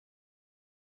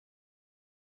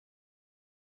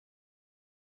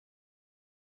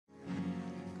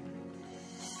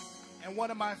And one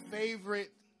of my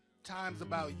favorite times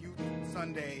about Youth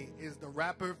Sunday is the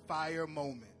rapid fire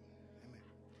moment. Amen.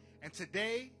 And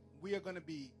today we are going to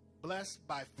be blessed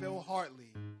by Phil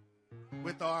Hartley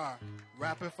with our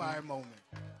rapid fire moment.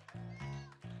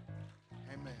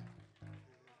 Amen.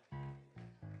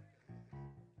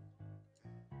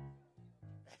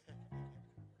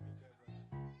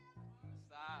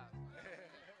 Stop.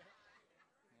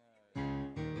 All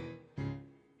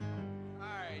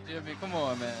right, Jimmy, come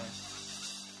on, man.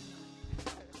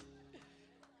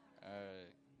 All right.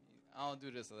 I don't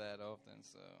do this that often,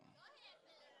 so.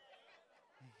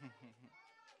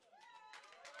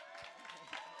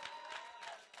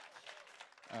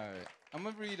 All right. I'm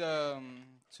going to read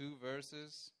 2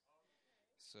 verses.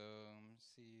 So, let's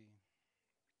see.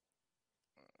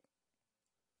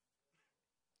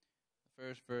 The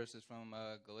first verse is from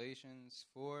Galatians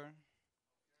 4,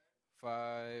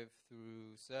 5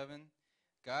 through 7.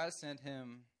 God sent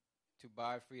him to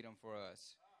buy freedom for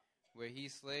us, where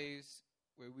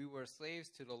we were slaves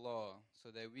to the law, so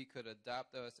that we could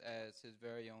adopt us as his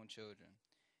very own children.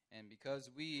 And because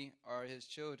we are his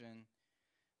children,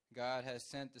 God has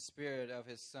sent the Spirit of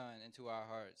his Son into our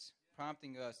hearts,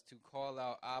 prompting us to call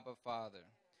out, Abba, Father.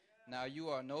 Now you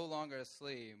are no longer a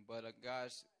slave, but a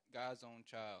God's own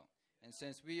child. And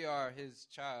since we are his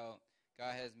child,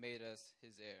 God has made us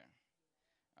his heir.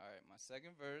 All right, my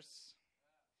second verse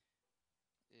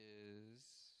is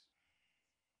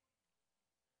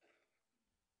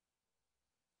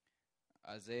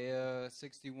Isaiah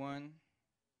 61,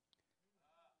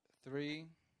 3.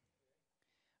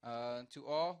 To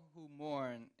all who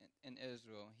mourn in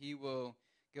Israel, he will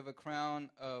give a crown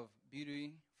of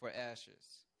beauty for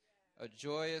ashes, a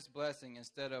joyous blessing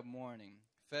instead of mourning,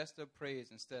 festive praise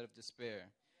instead of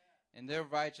despair. In their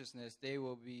righteousness, they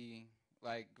will be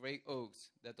like great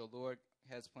oaks that the Lord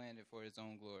has planted for his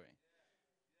own glory.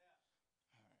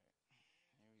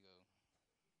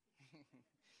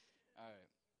 All right, here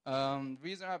we go. All right. The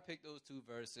reason I picked those 2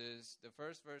 verses, the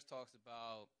first verse talks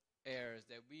about heirs,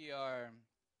 that we are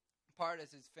part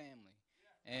of his family,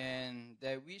 and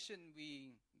that we should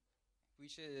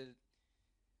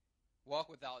walk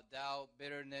without doubt,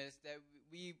 bitterness, that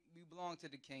we belong to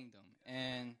the kingdom,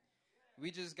 and we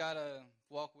just gotta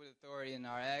walk with authority in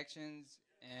our actions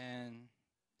and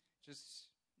just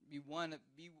be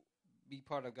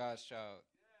part of God's child.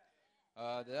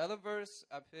 The other verse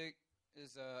I picked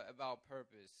is about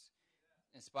purpose.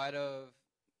 In spite of,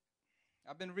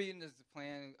 I've been reading this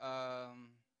plan.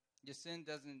 Your sin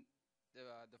doesn't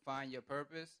define your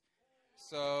purpose.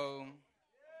 So,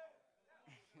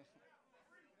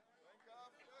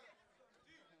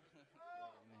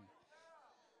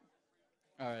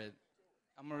 all right,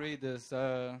 I'm gonna read this.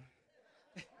 Got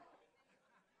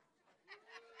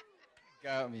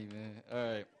me, man. All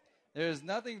right. There is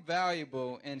nothing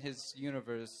valuable in his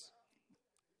universe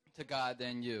to God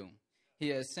than you. He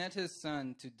has sent his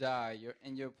Son to die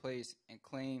in your place and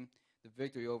claim the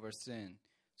victory over sin,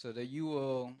 so that you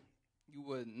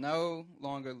would no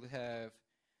longer have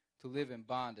to live in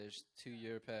bondage to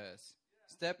your past.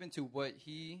 Step into what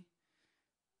he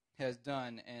has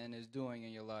done and is doing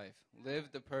in your life. Live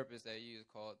the purpose that you are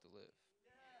called to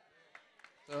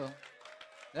live. So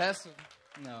that's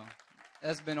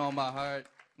been on my heart,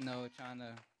 trying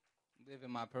to live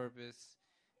in my purpose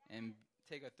and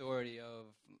take authority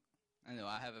of,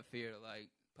 I have a fear of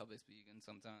public speaking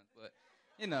sometimes,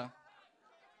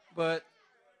 but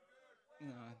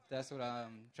that's what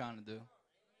I'm trying to do.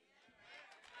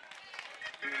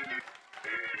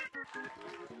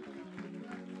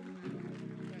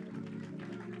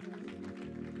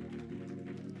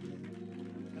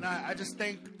 And I just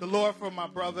thank the Lord for my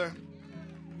brother,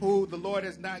 who the Lord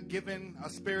has not given a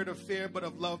spirit of fear, but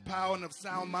of love, power, and of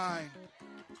sound mind.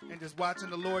 And just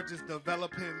watching the Lord just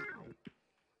develop him.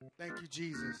 Thank you,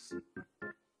 Jesus.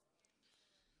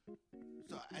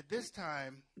 So at this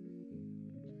time,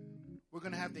 we're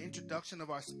going to have the introduction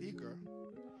of our speaker.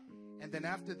 And then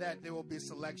after that, there will be a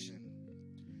selection.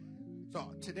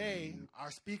 So today,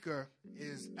 our speaker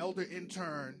is Elder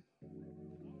Intern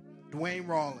Duane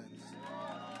Rawlins.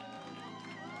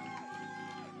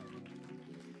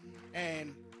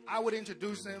 And I would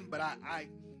introduce him, but I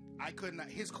couldn't.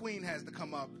 His queen has to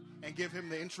come up and give him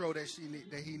the intro that he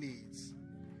needs.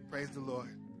 Praise the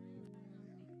Lord.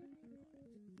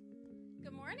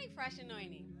 Good morning, Fresh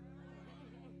Anointing.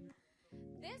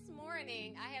 This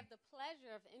morning, I have the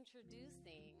pleasure of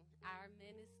introducing our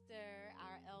minister,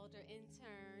 our elder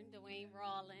intern, Duane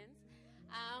Rawlins.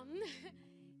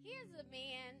 He is a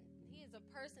man, he is a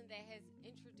person that has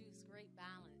introduced great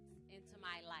balance into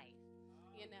my life.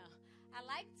 I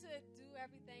like to do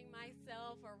everything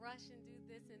myself or rush and do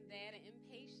this and that, and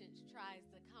impatience tries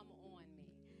to come on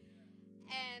me.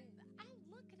 And I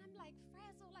look and I'm like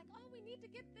frazzled, like, oh, we need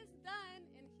to get this done.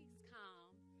 And he's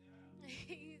calm.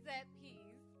 He's at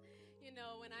peace, you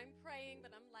know, when I'm praying,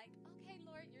 but I'm like, okay,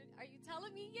 Lord, are you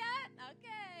telling me yet?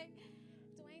 Okay.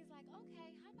 Dwayne's like,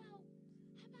 okay, how about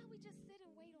we just sit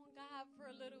and wait on God for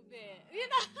a little bit, you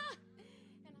know?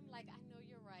 And I'm like, I know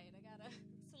you're right. I got to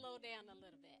slow down a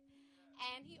little bit.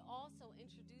 And he also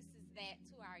introduces that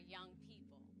to our young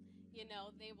people. You know,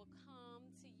 they will come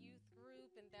to youth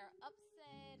group and they're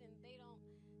upset and they don't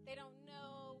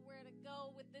know where to go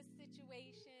with this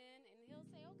situation. And he'll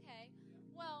say, okay,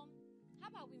 well, how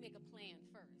about we make a plan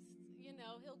first? You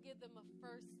know, he'll give them a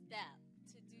first step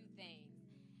to do things.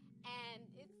 And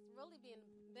it's really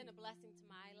been a blessing to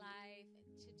my life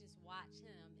to just watch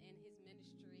him in his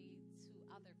ministry to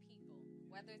other people,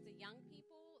 whether it's the young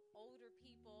people, older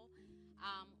people,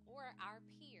 or our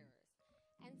peers.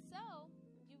 And so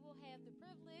you will have the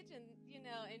privilege and, you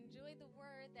know, enjoy the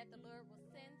word that the Lord will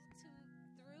send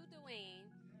through Duane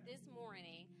this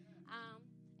morning.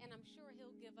 And I'm sure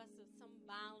he'll give us some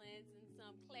balance and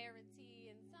some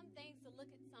clarity and some things to look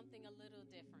at something a little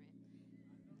different.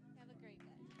 Have a great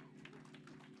day.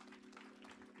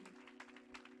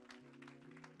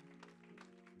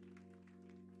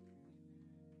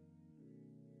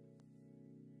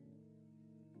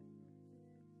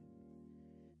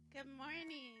 Good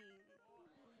morning.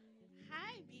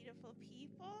 Hi, beautiful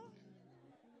people.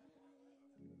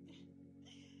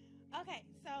 Okay,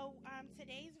 so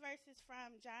today's verse is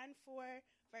from John 4,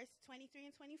 verse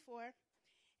 23 and 24.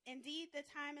 Indeed, the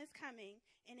time is coming,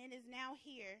 and it is now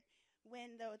here,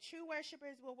 when the true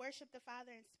worshipers will worship the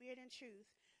Father in spirit and truth.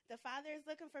 The Father is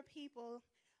looking for people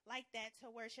like that to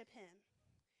worship him.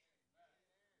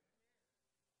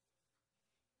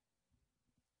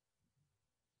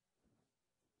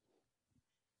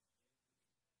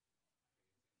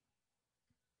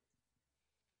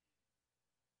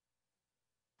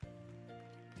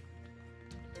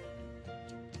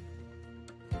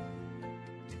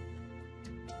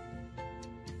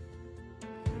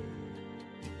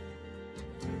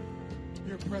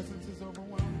 Your presence is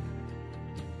overwhelming.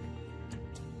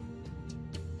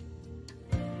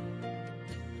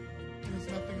 There's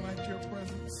nothing like your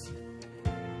presence.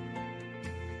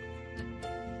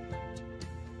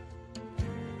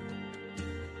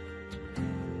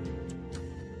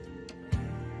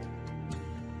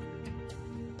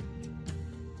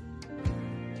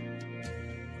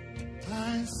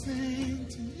 I sing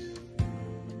to you.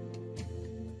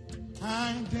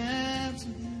 I dance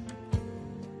with you.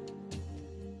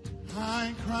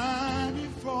 I cry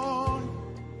before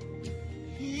you,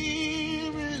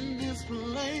 here in this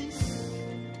place.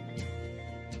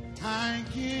 I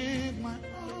give my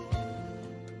all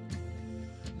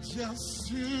just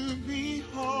to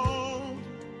behold,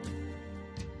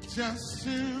 just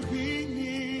to be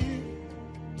near,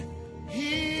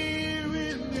 here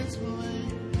in this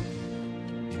place.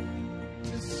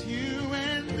 Just you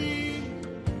and me,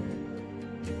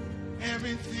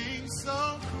 everything's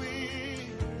so clear.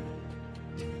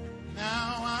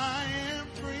 Now I am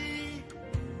free.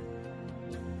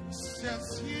 It's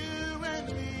just you and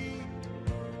me.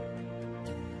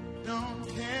 Don't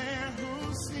care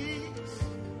who sees.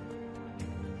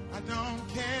 I don't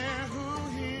care who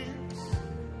hears.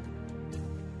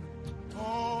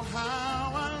 Oh,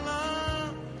 how I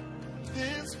love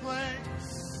this place.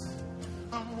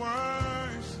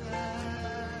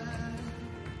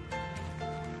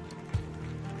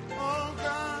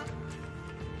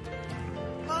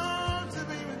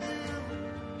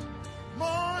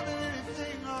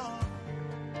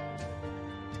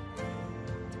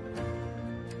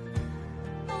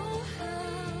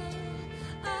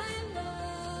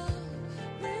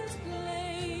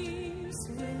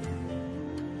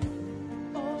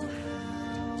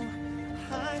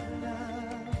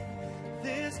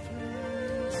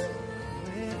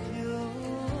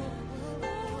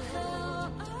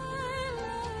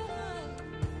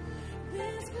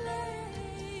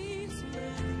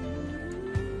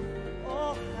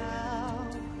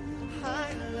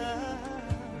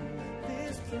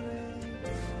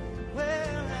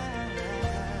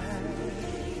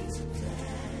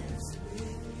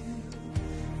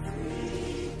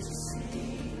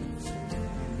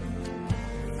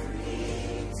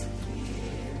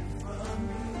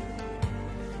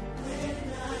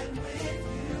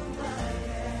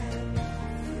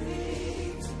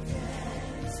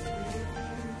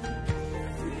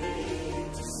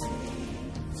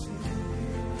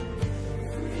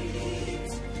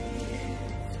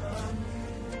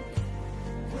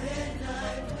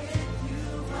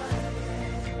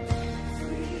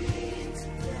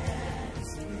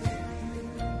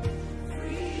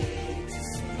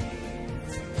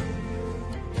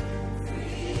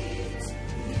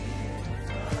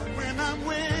 I'm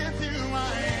with you, I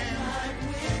am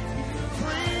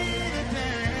free to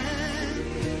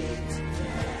dance,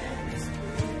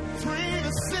 free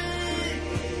to sing,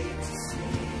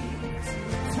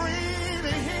 free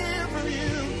to hear from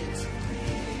you.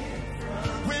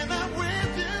 When I'm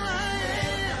with you, I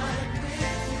am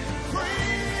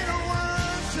free to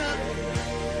worship,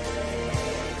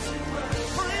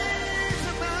 free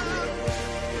to bow.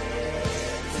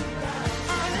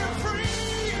 I am free.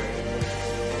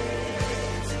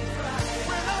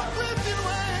 When I'm with you,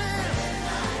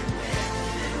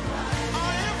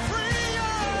 I am free,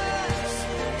 yes,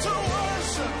 to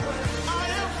worship. I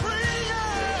am free,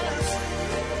 yes.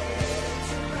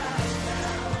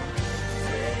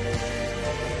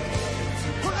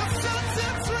 When the sun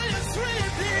sets free, it's free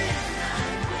indeed.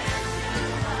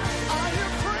 I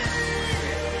am free.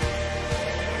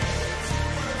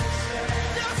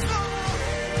 Yes, Lord.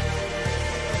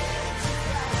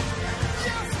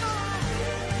 Yes, Lord.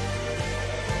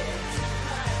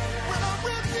 When I'm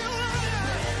with you, I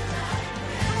am.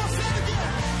 Come on, say it again.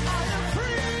 I am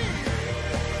free.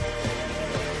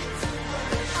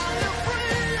 I am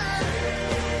free.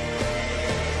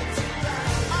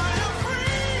 I am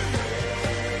free.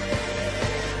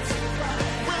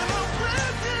 When I'm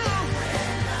with you,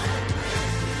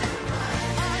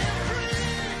 I am free.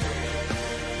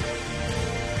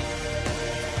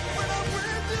 When I'm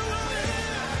with you, I am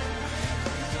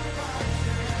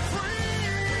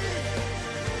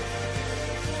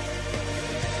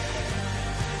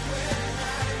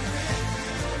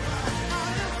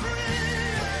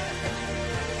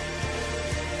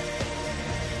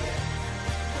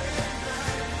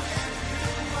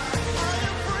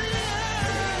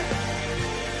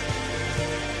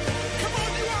Come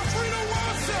on, you are free to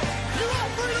worship. You are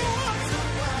free to worship.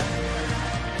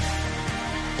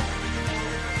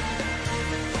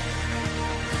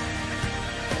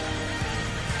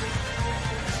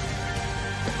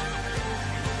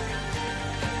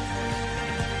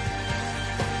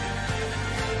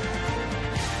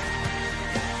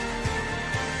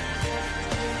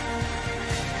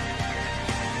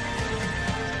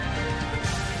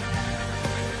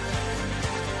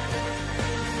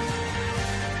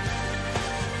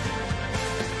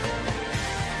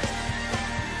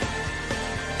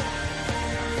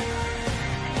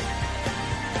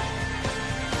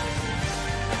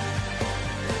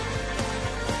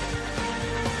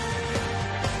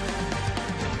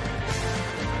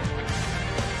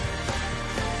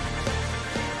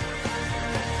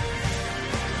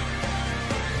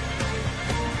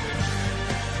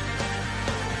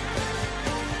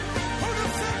 When the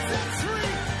sun sets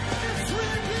free, it's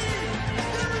free indeed.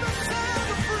 There is a sound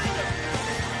of freedom.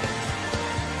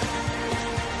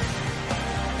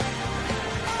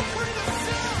 I'm free to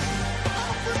shout.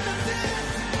 I'm free to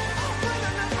dance. I'm free to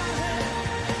lift my head.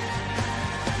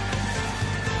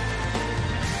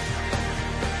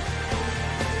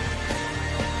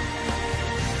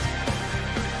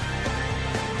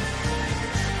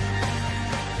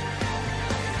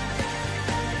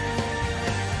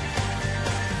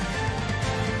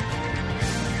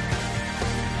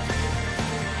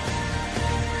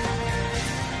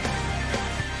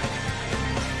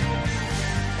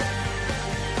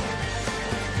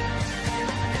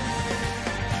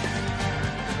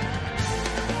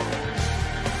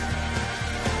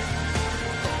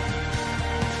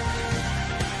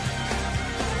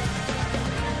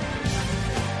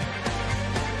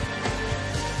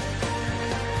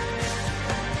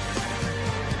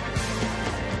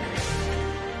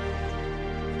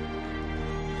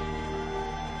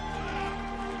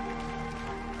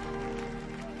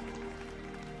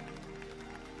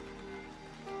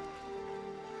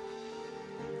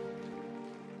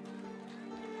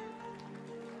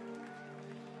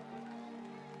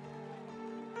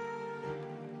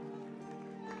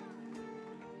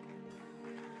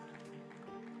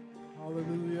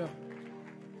 Hallelujah.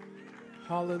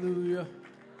 Hallelujah.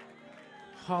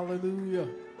 Hallelujah.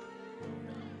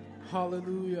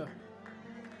 Hallelujah.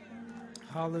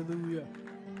 Hallelujah.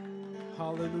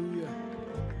 Hallelujah.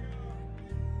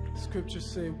 Scriptures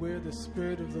say where the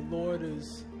Spirit of the Lord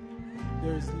is,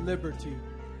 there is liberty.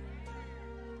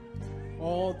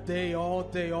 All day, all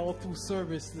through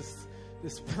service,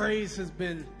 this praise has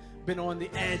been on the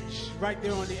edge, right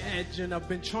there on the edge, and I've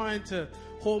been trying to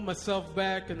hold myself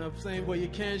back, and I'm saying, well, you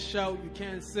can't shout, you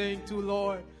can't sing too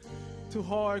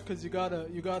hard, because you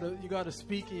gotta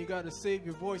speak and you gotta save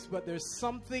your voice. But there's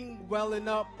something welling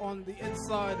up on the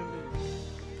inside of me,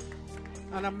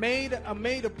 and I made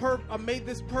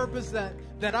this purpose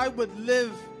that I would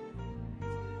live,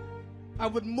 I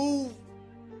would move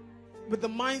with the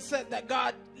mindset that,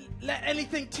 God, let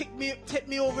anything tip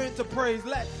me over into praise.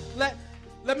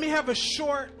 Let me have a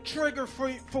short trigger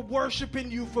for worshiping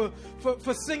you,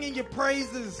 for singing your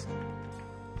praises.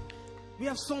 We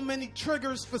have so many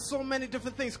triggers for so many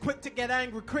different things. Quick to get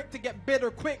angry, quick to get bitter,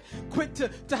 quick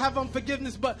to have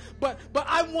unforgiveness. But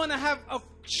I want to have a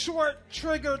short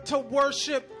trigger to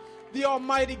worship the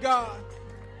Almighty God.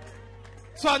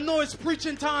 So I know it's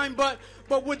preaching time, but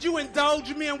would you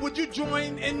indulge me and would you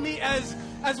join in me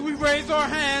as we raise our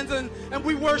hands and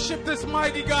we worship this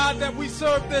mighty God that we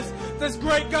serve, this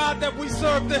great God that we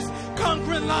serve, this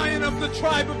conquering Lion of the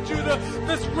tribe of Judah,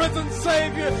 this risen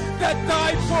Savior that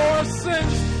died for our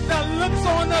sins, that looks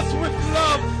on us with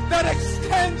love, that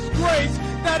extends grace,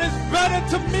 that is better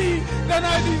to me than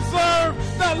I deserve,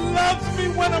 that loves me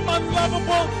when I'm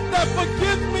unlovable, that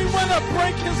forgives me when I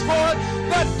break his heart,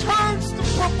 that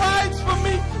provides for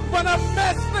me when I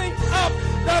mess things up,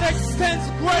 that extends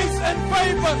grace and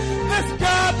favor. This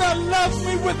God that loves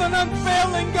me with an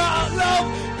unfailing love.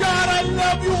 God, I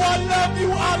love you, I love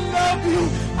you, I love you.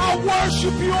 I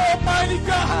worship you, Almighty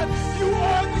God. You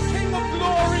are the King of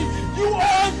glory. You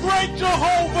are great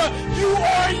Jehovah. You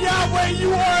are Yahweh.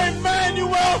 You are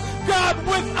Emmanuel. God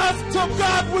with us. So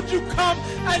God, would you come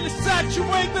and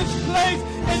saturate this place,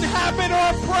 inhabit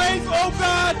our praise, oh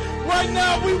God. Right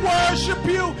now we worship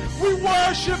you. We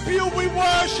worship you. We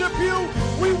worship you.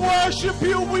 We worship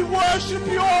you. We worship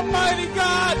you, Almighty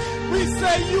God. We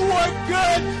say you are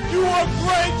good. You are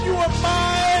great. You are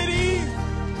mighty.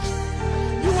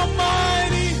 You are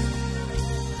mighty.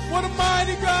 What a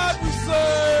mighty God we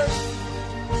serve.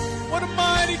 What a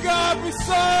mighty God we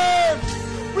serve.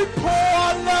 We pour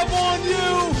our love on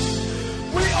you.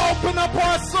 We open up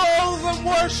our souls and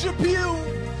worship you.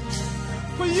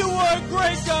 For you are a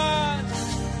great God.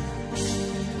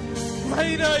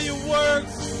 Great are your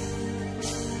works.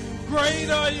 Great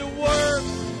are your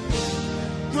works.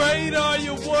 Great are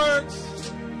your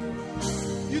works.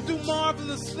 You do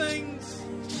marvelous things.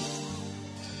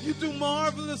 You do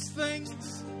marvelous things.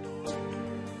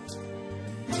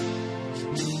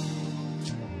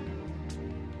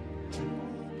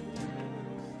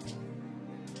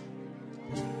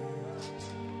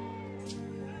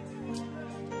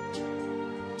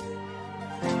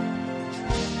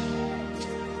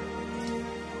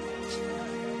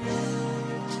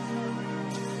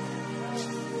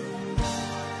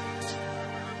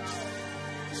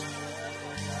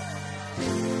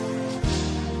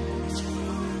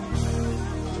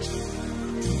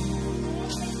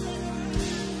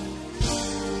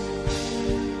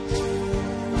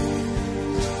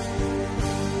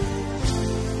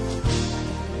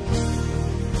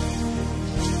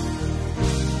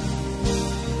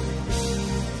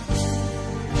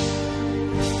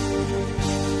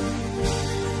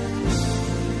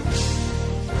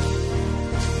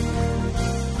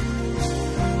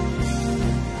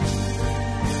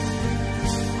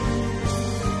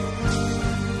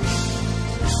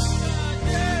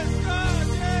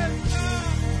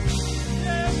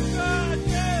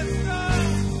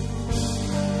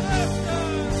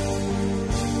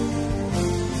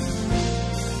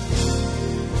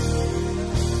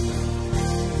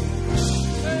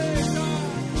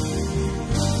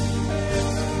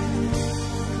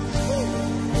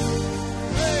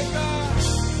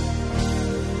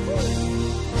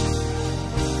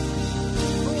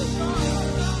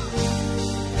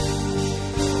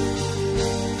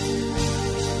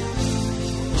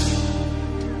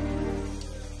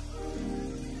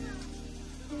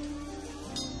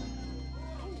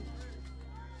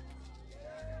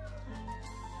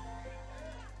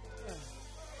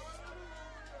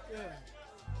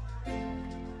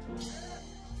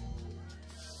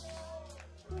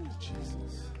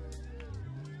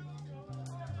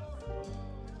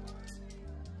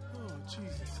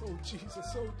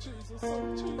 Jesus, oh Jesus,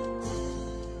 oh Jesus.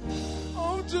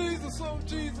 Oh Jesus, oh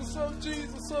Jesus, oh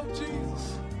Jesus, oh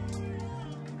Jesus.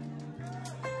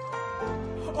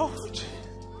 Oh Jesus.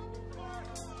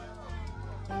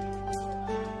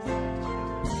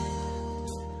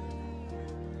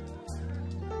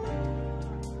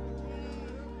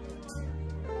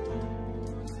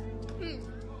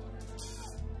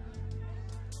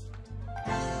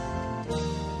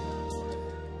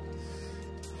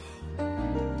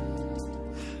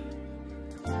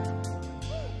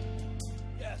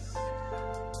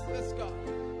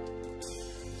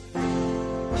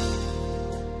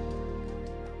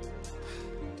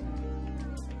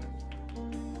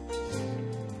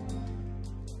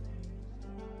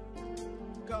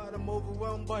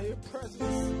 By your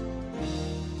presence,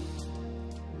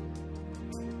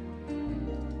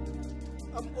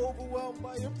 I'm overwhelmed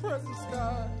by your presence,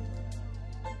 God.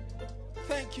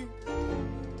 thank you.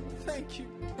 Thank you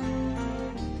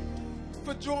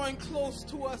for drawing close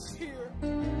to us here,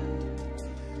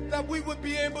 that we would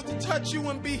be able to touch you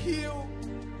and be healed.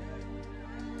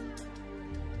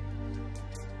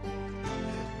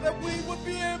 That we would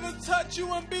be able to touch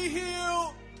you and be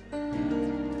healed.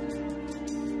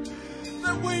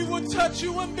 That we would touch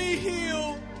you and be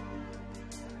healed.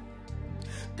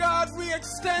 God, we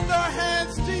extend our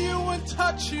hands to you and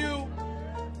touch you.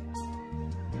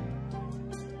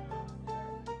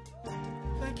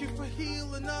 Thank you for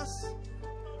healing us.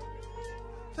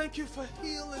 Thank you for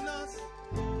healing us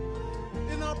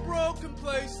in our broken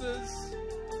places,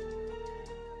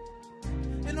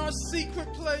 in our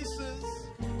secret places.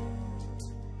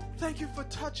 Thank you for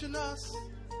touching us.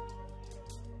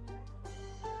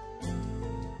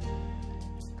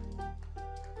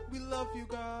 We love you,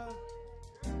 God.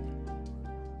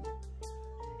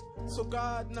 So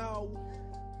God, now,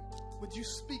 would you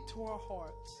speak to our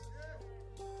hearts?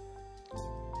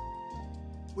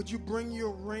 Would you bring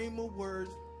your rhema word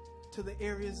to the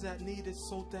areas that need it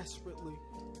so desperately?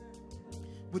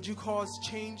 Would you cause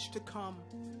change to come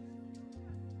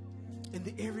in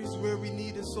the areas where we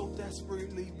need it so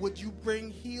desperately? Would you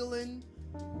bring healing?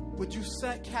 Would you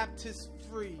set captives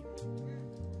free?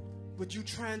 Would you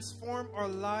transform our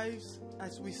lives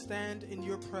as we stand in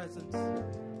your presence?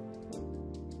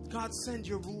 God, send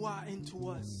your Ruah into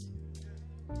us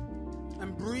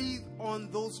and breathe on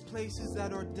those places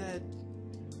that are dead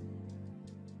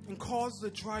and cause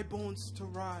the dry bones to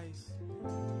rise.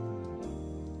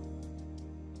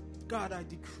 God, I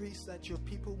decrease that your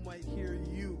people might hear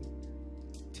you.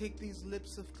 Take these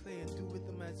lips of clay and do with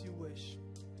them as you wish.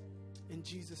 In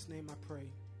Jesus' name I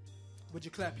pray. Would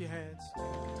you clap your hands?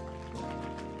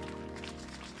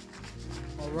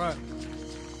 All right.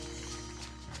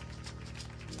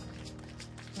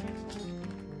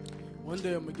 One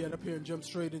day I'm going to get up here and jump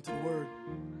straight into the word.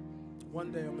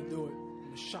 One day I'm going to do it. I'm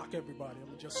going to shock everybody. I'm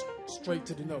going to just straight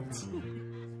to the notes.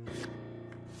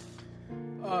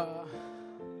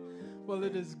 Well,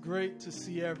 it is great to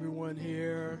see everyone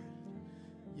here.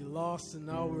 You lost an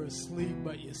hour of sleep,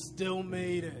 but you still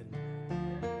made it.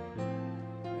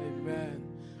 Amen.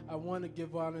 I want to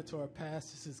give honor to our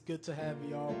pastors. It's good to have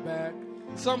y'all back.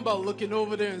 Something about looking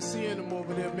over there and seeing them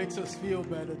over there makes us feel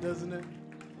better, doesn't it?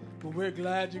 But we're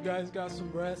glad you guys got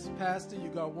some rest. Pastor, you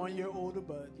got 1 year older,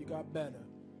 but you got better.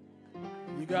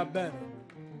 You got better.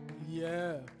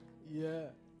 Yeah.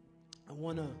 I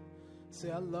want to say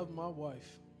I love my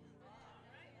wife.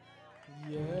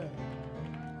 Yeah.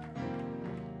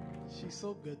 She's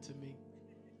so good to me.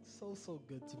 So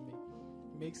good to me.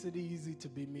 Makes it easy to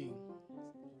be me.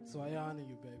 So I honor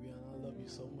you, baby, and I love you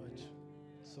so much.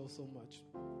 So much.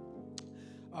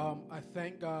 I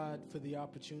thank God for the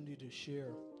opportunity to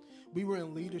share. We were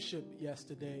in leadership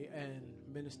yesterday, and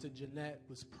Minister Jeanette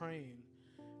was praying,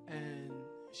 and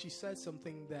she said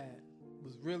something that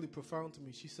was really profound to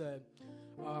me. She said,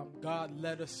 God,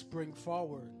 let us spring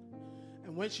forward.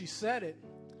 And when she said it,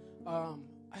 I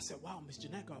said, wow, Miss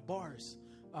Jeanette got bars.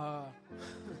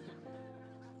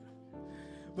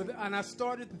 And I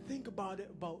started to think about it,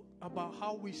 about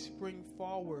how we spring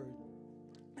forward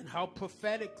and how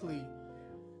prophetically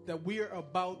that we are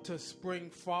about to spring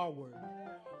forward.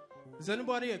 Is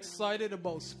anybody excited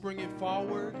about springing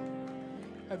forward?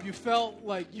 Have you felt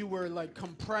like you were like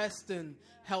compressed and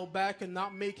held back and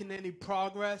not making any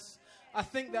progress? I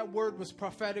think that word was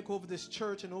prophetic over this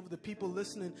church and over the people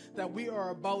listening, that we are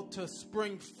about to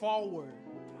spring forward.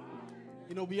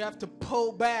 You know, we have to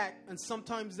pull back, and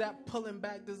sometimes that pulling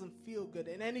back doesn't feel good.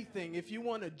 And anything, if you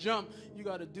want to jump, you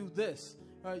got to do this.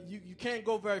 You can't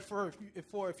go very far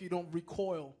if you don't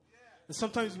recoil. And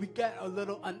sometimes we get a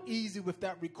little uneasy with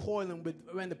that recoiling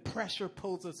when the pressure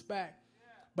pulls us back.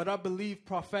 But I believe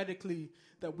prophetically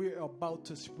that we're about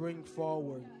to spring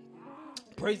forward.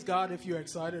 Praise God if you're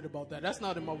excited about that. That's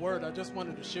not in my word. I just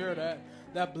wanted to share that.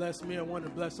 That blessed me. I wanted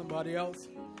to bless somebody else.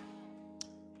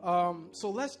 So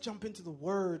let's jump into the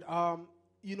word.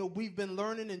 You know, we've been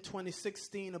learning in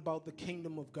 2016 about the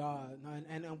kingdom of God.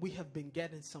 And we have been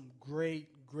getting some great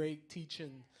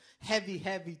teaching.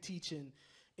 Heavy teaching.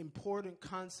 Important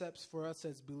concepts for us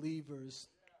as believers.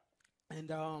 And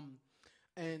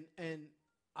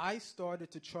I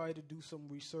started to try to do some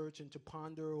research and to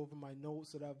ponder over my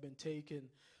notes that I've been taking,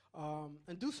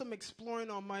 and do some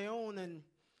exploring on my own. And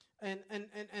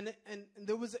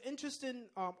there was an interesting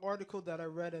article that I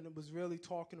read, and it was really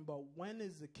talking about when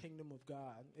is the kingdom of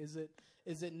God? Is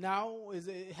it now?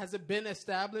 Has it been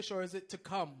established, or is it to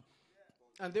come?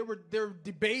 And they're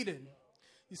debating.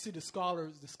 You see, the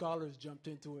scholars jumped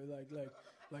into it like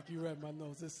Like you read my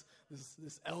notes.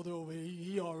 This elder over here,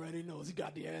 he already knows. He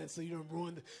got the answer. You done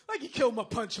ruined it. Like he killed my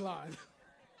punchline.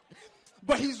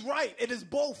 But he's right. It is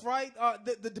both, right?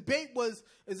 The debate was: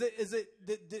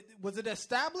 was it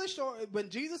established or when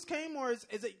Jesus came, or is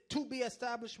it to be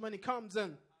established when he comes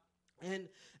in? And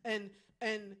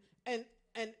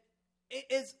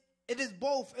it is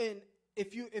both. And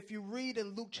if you read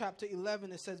in Luke chapter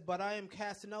 11, it says, But if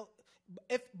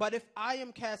I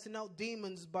am casting out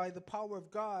demons by the power of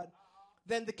God,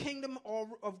 then the kingdom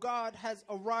of God has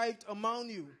arrived among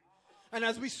you. And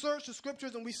as we search the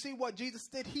scriptures and we see what Jesus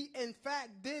did, he in fact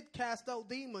did cast out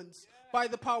demons by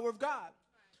the power of God.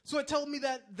 So it told me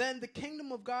that then the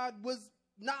kingdom of God was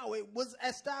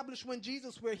established when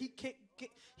Jesus, where he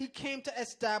came to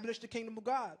establish the kingdom of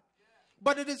God.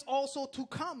 But it is also to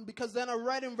come, because then I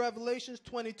read in Revelation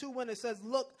 22 when it says,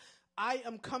 Look, I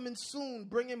am coming soon,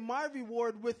 bringing my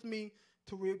reward with me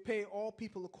to repay all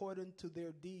people according to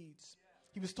their deeds.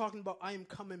 He was talking about I am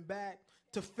coming back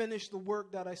to finish the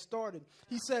work that I started.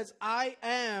 He says, I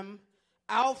am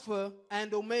Alpha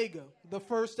and Omega, the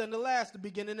first and the last, the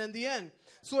beginning and the end.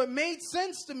 So it made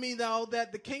sense to me now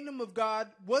that the kingdom of God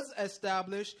was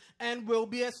established and will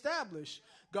be established.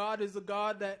 God is a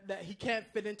God that he can't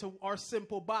fit into our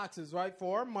simple boxes, right?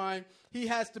 For our mind, he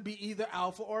has to be either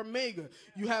Alpha or Omega.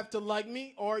 You have to like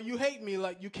me or you hate me.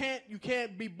 Like you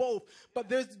can't be both. But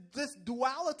there's this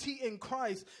duality in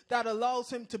Christ that allows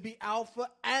him to be Alpha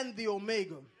and the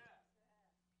Omega.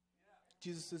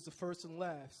 Jesus is the first and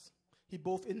last. He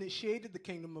both initiated the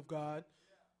kingdom of God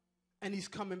and he's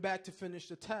coming back to finish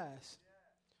the task.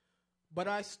 But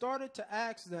I started to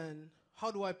ask then,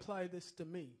 how do I apply this to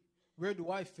me? Where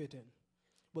do I fit in?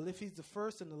 Well, if he's the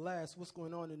first and the last, what's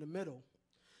going on in the middle?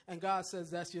 And God says,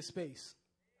 that's your space.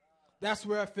 That's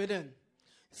where I fit in.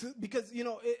 So, because,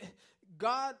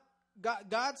 God's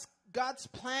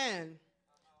plan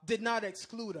did not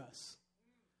exclude us.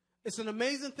 It's an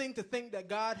amazing thing to think that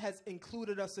God has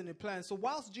included us in the plan. So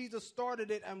whilst Jesus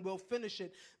started it and will finish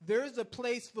it, there is a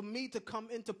place for me to come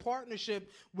into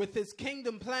partnership with his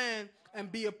kingdom plan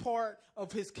and be a part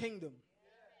of his kingdom.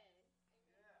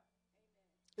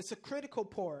 It's a critical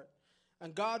part,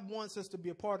 and God wants us to be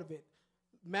a part of it.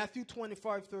 Matthew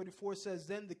 25:34 says,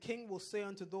 Then the king will say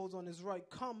unto those on his right,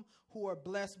 Come, who are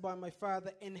blessed by my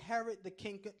Father, inherit the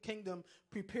kingdom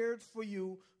prepared for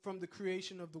you from the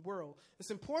creation of the world.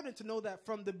 It's important to know that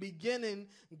from the beginning,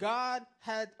 God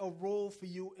had a role for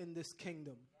you in this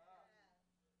kingdom.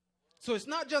 So it's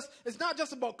not just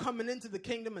about coming into the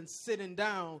kingdom and sitting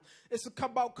down. It's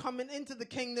about coming into the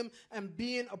kingdom and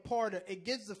being a part of it. It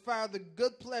gives the Father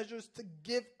good pleasures to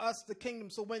give us the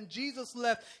kingdom. So when Jesus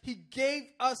left, he gave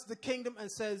us the kingdom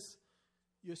and says,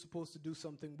 you're supposed to do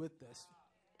something with this.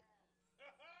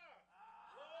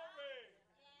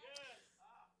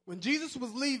 When Jesus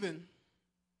was leaving,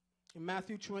 in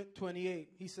Matthew 28,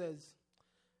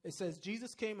 it says,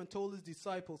 Jesus came and told his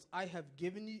disciples, I have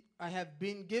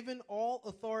been given all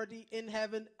authority in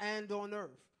heaven and on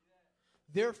earth.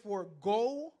 Therefore,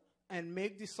 go and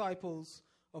make disciples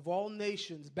of all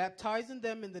nations, baptizing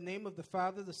them in the name of the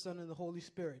Father, the Son, and the Holy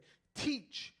Spirit.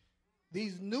 Teach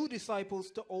these new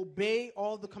disciples to obey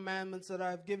all the commandments that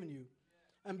I have given you.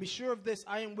 And be sure of this,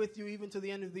 I am with you even to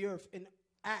the end of the earth. In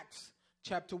Acts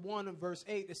chapter 1 and verse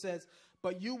 8, it says,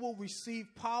 But you will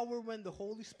receive power when the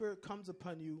Holy Spirit comes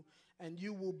upon you, and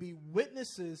you will be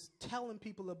witnesses telling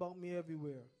people about me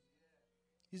everywhere.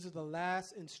 These are the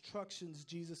last instructions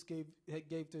Jesus gave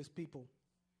to his people.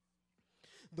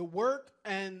 The work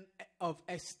of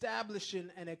establishing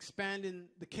and expanding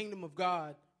the kingdom of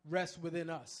God rests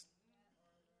within us.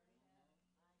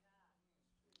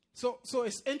 So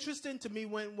it's interesting to me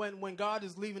when God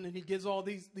is leaving and he gives all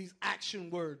these action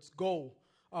words, go.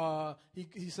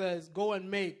 He says, go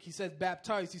and make. He says,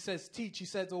 baptize. He says, teach. He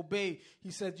says, obey. He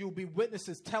says, you'll be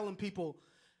witnesses telling people.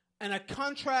 And I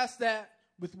contrast that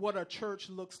with what our church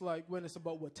looks like when it's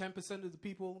about, 10% of the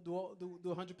people do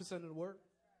 100% of the work?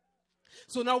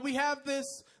 So now we have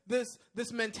this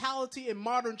mentality in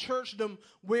modern churchdom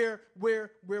where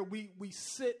we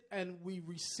sit and we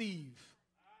receive.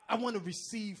 I want to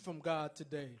receive from God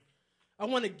today. I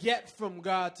want to get from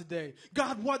God today.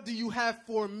 God, what do you have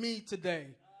for me today?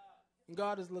 And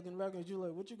God is looking back at you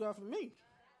like, what you got for me?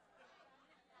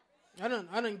 I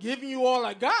done given you all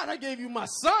I got. I gave you my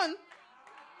son.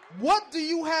 What do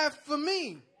you have for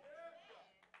me?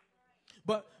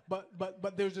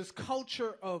 But there's this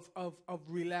culture of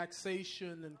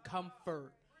relaxation and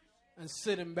comfort and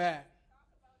sitting back.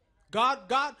 God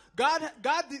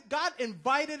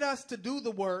invited us to do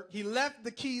the work. He left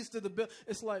the keys to the building.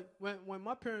 It's like when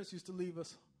my parents used to leave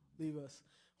us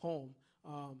home.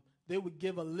 they would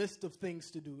give a list of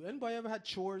things to do. Anybody ever had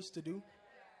chores to do?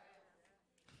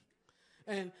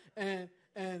 And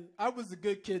I was a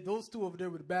good kid. Those two over there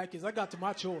were the bad kids. I got to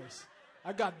my chores.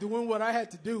 I got doing what I had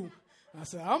to do. I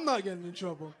said, I'm not getting in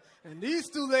trouble. And these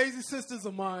two lazy sisters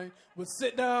of mine would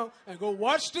sit down and go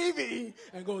watch TV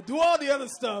and go do all the other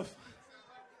stuff.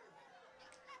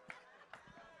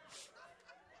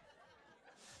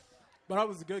 But I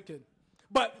was a good kid.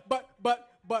 But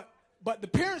the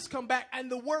parents come back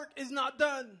and the work is not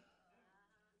done.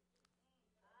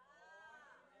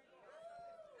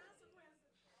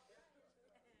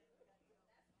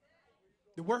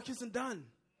 The work isn't done.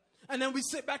 And then we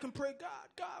sit back and pray,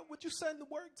 God, would you send the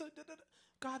work to...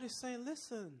 God is saying,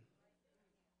 listen,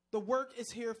 the work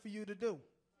is here for you to do.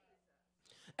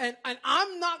 And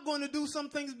I'm not going to do some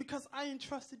things because I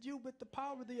entrusted you with the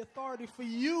power, the authority for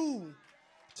you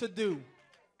to do.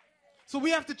 So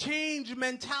we have to change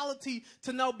mentality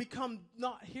to now become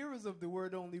not hearers of the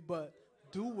word only, but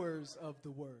doers of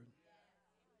the word.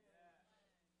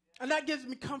 And that gives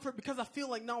me comfort because I feel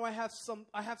like now I have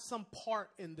some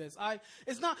part in this.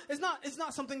 It's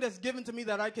not something that's given to me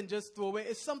that I can just throw away.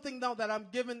 It's something now that I'm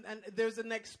given, and there's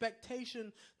an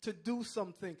expectation to do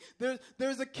something.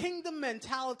 There's a kingdom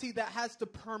mentality that has to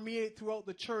permeate throughout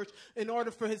the church in order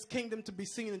for his kingdom to be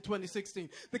seen in 2016.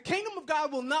 The kingdom of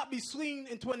God will not be seen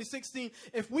in 2016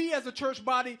 if we as a church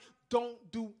body don't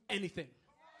do anything.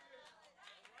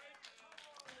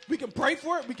 We can pray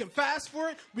for it. We can fast for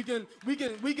it. We can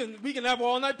have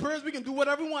all night prayers. We can do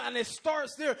whatever we want, and it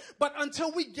starts there. But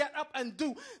until we get up and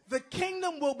do, the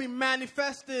kingdom will be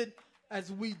manifested as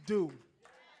we do,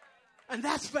 and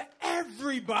that's for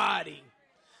everybody.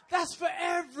 That's for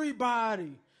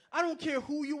everybody. I don't care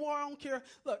who you are. I don't care.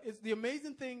 Look, it's the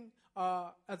amazing thing.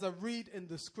 As I read in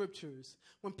the scriptures,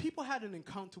 when people had an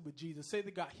encounter with Jesus, say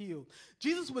they got healed,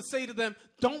 Jesus would say to them,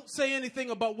 "Don't say anything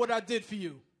about what I did for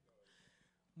you."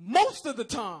 Most of the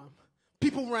time,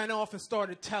 people ran off and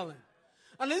started telling.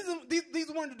 And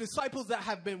these weren't the disciples that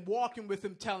have been walking with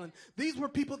him telling. These were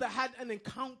people that had an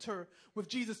encounter with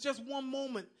Jesus, just one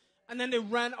moment. And then they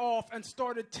ran off and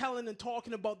started telling and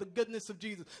talking about the goodness of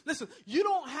Jesus. Listen, you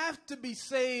don't have to be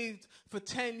saved for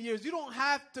 10 years. You don't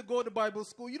have to go to Bible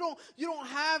school. You don't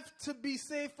have to be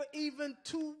saved for even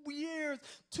 2 years,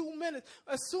 2 minutes.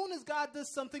 As soon as God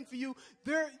does something for you,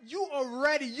 you are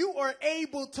ready. You are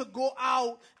able to go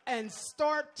out and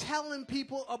start telling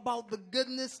people about the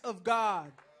goodness of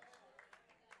God.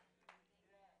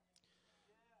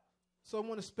 So I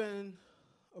want to spend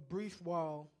a brief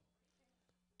while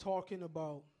talking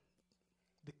about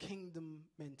the kingdom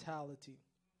mentality.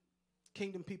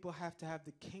 Kingdom people have to have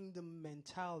the kingdom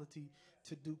mentality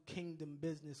to do kingdom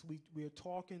business. We are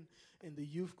talking in the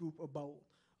youth group about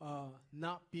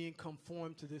not being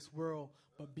conformed to this world,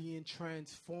 but being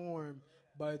transformed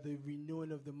by the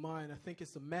renewing of the mind. I think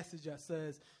it's a message that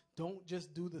says, don't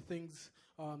just do the things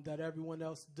that everyone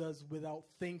else does without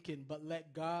thinking, but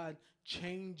let God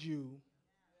change you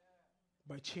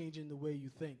by changing the way you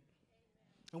think.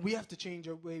 And we have to change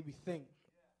our way we think.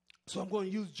 So I'm going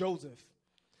to use Joseph.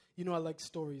 You know I like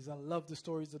stories. I love the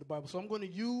stories of the Bible. So I'm going to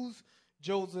use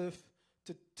Joseph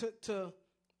to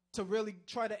really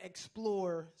try to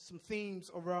explore some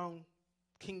themes around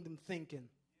kingdom thinking.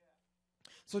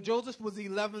 So Joseph was the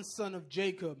 11th son of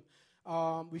Jacob.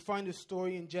 We find his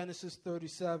story in Genesis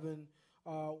 37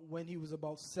 when he was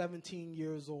about 17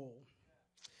 years old.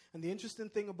 And the interesting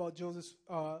thing about Joseph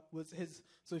was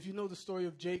so if you know the story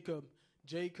of Jacob,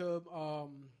 he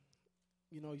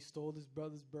stole his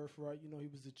brother's birthright. He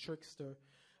was a trickster.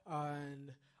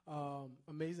 And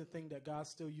amazing thing that God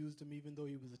still used him even though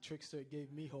he was a trickster. It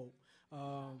gave me hope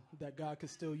that God could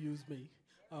still use me.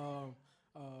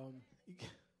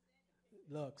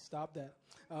 Look, stop that.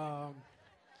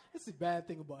 It's a bad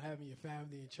thing about having your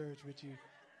family in church with you.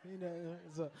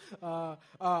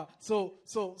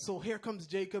 So here comes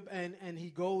Jacob, and he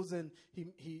goes and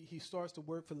he starts to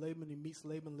work for Laban. He meets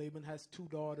Laban. Laban has 2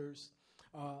 daughters,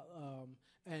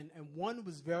 and one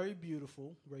was very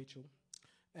beautiful, Rachel,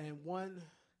 and one,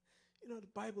 the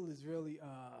Bible is really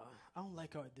I don't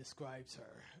like how it describes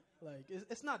her. Like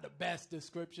it's not the best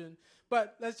description,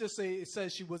 but let's just say it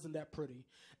says she wasn't that pretty.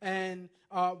 And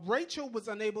Rachel was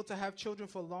unable to have children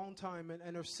for a long time,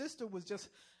 and her sister was just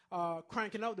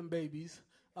cranking out them babies,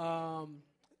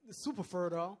 super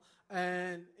fertile,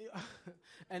 and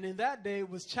in that day it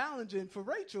was challenging for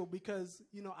Rachel because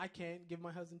I can't give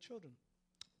my husband children.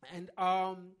 And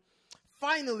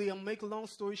finally, I'll make a long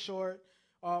story short,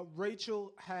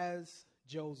 Rachel has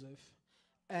Joseph,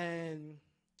 and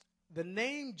the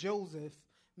name Joseph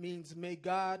means may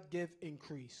God give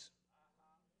increase.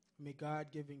 may God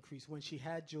give increase. When she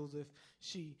had Joseph,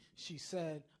 she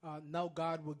said, now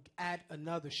God will add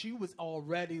another. She was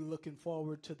already looking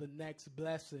forward to the next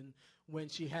blessing when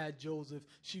she had Joseph.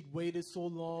 She'd waited so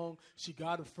long. She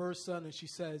got a first son, and she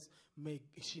says,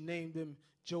 she named him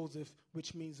Joseph,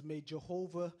 which means may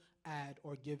Jehovah add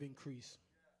or give increase.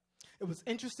 It was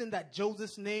interesting that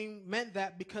Joseph's name meant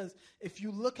that because if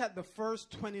you look at the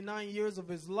first 29 years of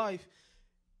his life,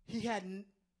 he had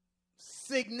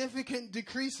significant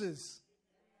decreases.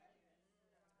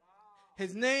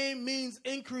 His name means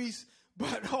increase,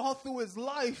 but all through his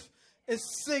life is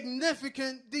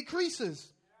significant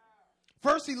decreases.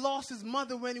 First, he lost his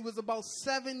mother when he was about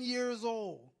 7 years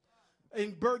old,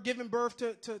 and giving birth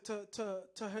to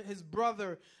his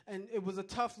brother, and it was a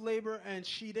tough labor, and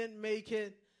she didn't make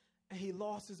it, and he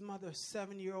lost his mother, a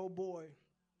 7-year-old boy.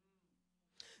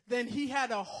 Then he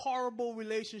had a horrible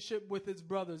relationship with his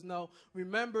brothers. Now,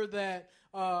 remember that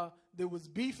there was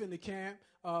beef in the camp.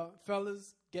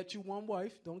 Fellas, get you one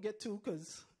wife. Don't get two,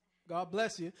 because God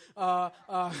bless you.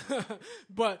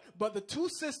 But the two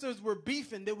sisters were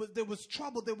beefing. There was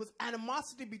trouble. There was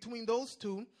animosity between those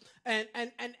two. And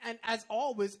as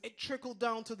always, it trickled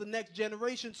down to the next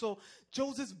generation. So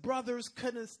Joseph's brothers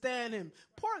couldn't stand him,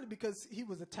 partly because he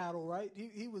was a tattle, right?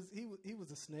 He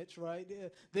was a snitch, right?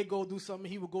 They go do something.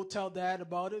 He would go tell dad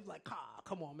about it. Like,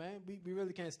 come on, man. We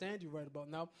really can't stand you right about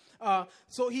now.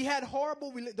 So he had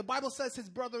horrible. The Bible says his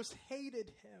brothers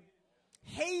hated him.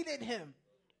 Hated him.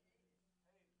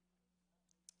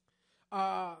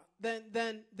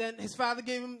 Then his father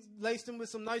laced him with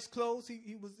some nice clothes.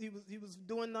 He was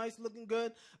doing nice, looking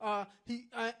good.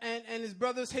 And his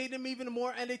brothers hated him even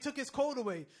more, and they took his coat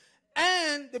away,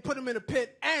 and they put him in a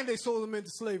pit, and they sold him into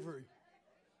slavery.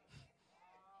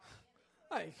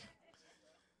 Like,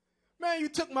 man, you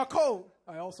took my coat.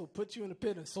 I also put you in a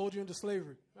pit and sold you into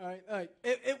slavery. All right, like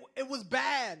it was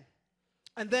bad,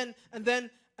 and then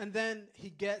he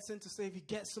gets into slavery. He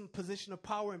gets some position of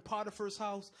power in Potiphar's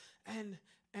house, and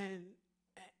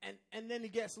then he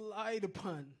gets lied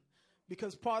upon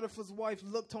because Potiphar's wife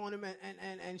looked on him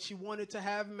and she wanted to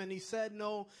have him, and he said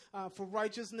no for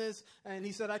righteousness, and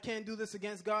he said, I can't do this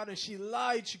against God, and she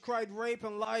lied. She cried rape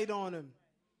and lied on him.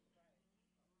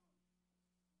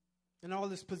 And all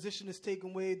his position is taken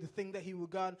away, the thing that he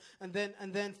would got. And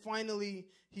then finally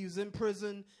he was in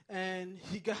prison, and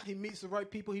he meets the right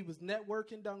people. He was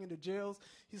networking down in the jails.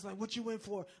 He's like, what you in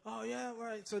for? Oh yeah,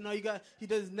 right. So now he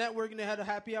does networking. They had a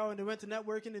happy hour, and they went to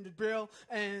networking in the jail,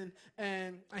 and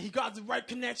he got the right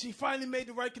connection. He finally made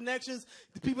the right connections.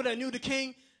 The people that knew the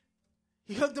king,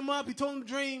 he hooked them up, he told them a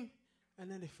dream, and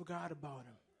then they forgot about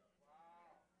him.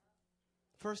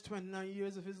 First 29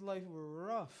 years of his life were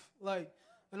rough. Like,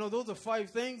 I know those are 5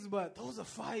 things, but those are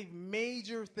 5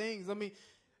 major things. I mean,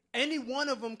 any one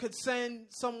of them could send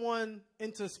someone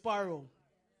into a spiral.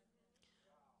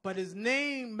 But his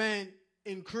name meant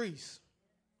increase,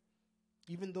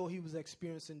 even though he was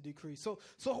experiencing decrease. So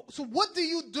what do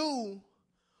you do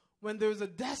when there's a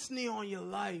destiny on your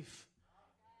life,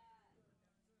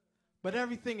 but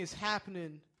everything is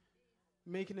happening,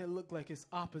 making it look like it's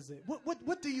opposite?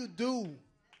 What do you do?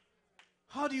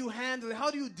 How do you handle it? How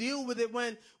do you deal with it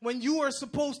when you are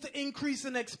supposed to increase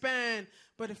and expand,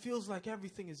 but it feels like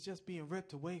everything is just being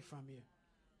ripped away from you,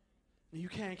 and you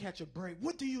can't catch a break?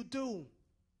 What do you do?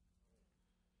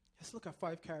 Let's look at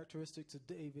 5 characteristics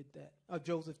of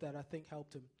Joseph that I think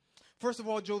helped him. First of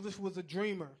all, Joseph was a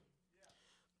dreamer.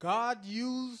 God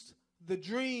used the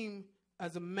dream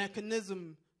as a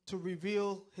mechanism to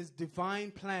reveal his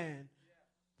divine plan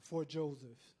for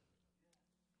Joseph.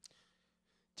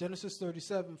 Genesis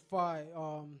 37,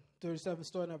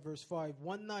 starting at verse 5.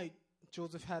 One night,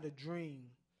 Joseph had a dream.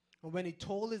 And when he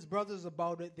told his brothers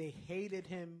about it, they hated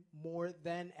him more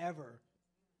than ever.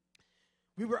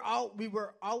 We were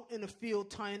out in the field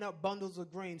tying up bundles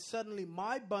of grain. Suddenly,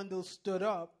 my bundles stood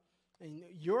up, and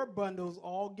your bundles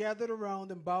all gathered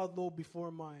around and bowed low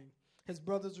before mine. His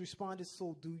brothers responded,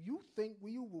 so do you think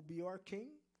you will be our king?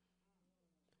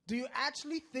 Do you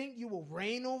actually think you will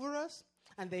reign over us?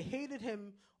 And they hated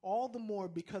him all the more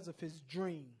because of his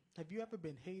dream. Have you ever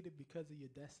been hated because of your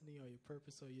destiny or your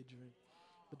purpose or your dream?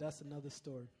 But that's another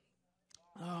story.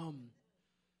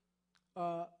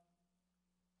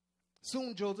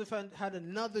 Soon Joseph had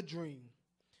another dream.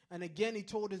 And again he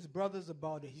told his brothers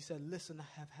about it. He said, listen,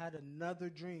 I have had another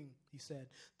dream. He said,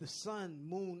 the sun,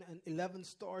 moon, and 11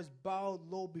 stars bowed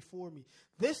low before me.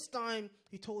 This time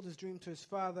he told his dream to his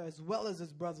father as well as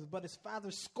his brothers. But his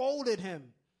father scolded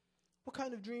him. What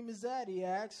kind of dream is that? He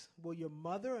asked. Will your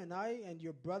mother and I and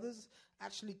your brothers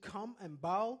actually come and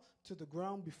bow to the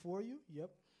ground before you? Yep.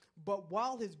 But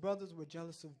while his brothers were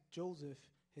jealous of Joseph,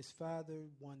 his father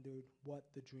wondered what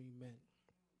the dream meant.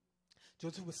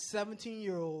 Joseph was 17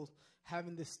 years old,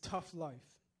 having this tough life.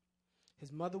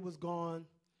 His mother was gone.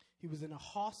 He was in a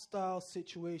hostile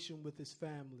situation with his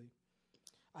family.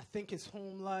 I think his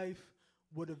home life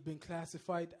would have been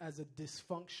classified as a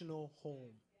dysfunctional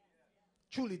home.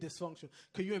 Truly dysfunctional.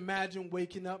 Could you imagine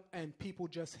waking up and people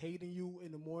just hating you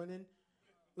in the morning?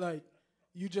 Like,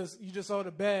 you just out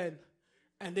of bed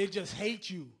and they just hate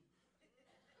you.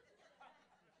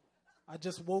 I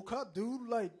just woke up, dude.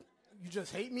 Like, you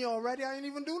just hate me already? I ain't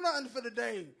even do nothing for the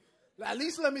day. At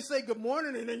least let me say good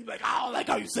morning, and then you're like, I don't like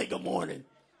how you say good morning.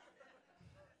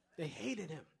 They hated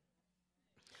him.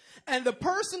 And the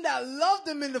person that loved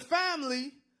him in the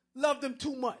family loved him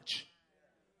too much.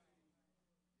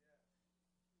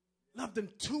 Loved him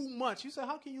too much. You say,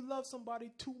 how can you love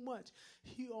somebody too much?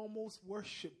 He almost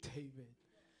worshiped David.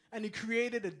 And he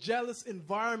created a jealous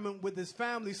environment with his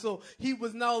family. So he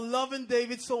was now loving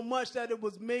David so much that it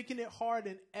was making it hard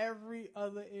in every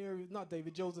other area. Not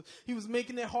David, Joseph. He was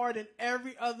making it hard in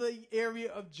every other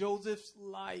area of Joseph's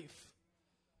life.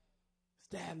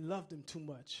 His dad loved him too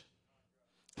much.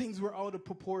 Things were out of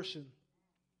proportion.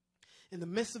 In the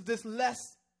midst of this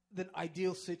less than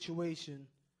ideal situation,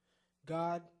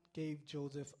 God gave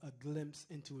Joseph a glimpse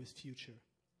into his future.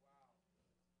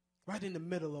 Right in the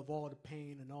middle of all the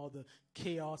pain and all the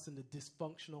chaos and the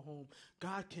dysfunctional home,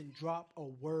 God can drop a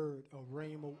word, a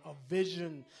rhema, a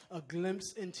vision, a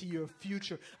glimpse into your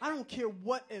future. I don't care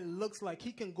what it looks like.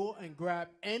 He can go and grab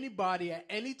anybody at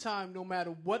any time, no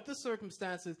matter what the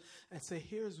circumstances, and say,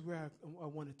 here's where I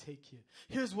want to take you.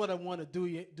 Here's what I want to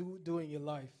do in your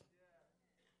life.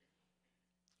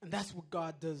 And that's what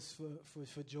God does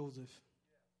for Joseph.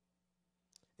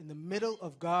 In the middle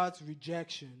of God's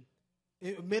rejection,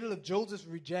 in the middle of Joseph's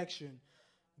rejection,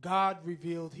 God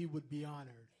revealed he would be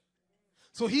honored.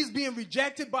 So he's being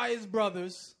rejected by his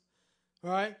brothers,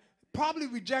 right? Probably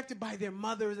rejected by their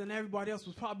mothers, and everybody else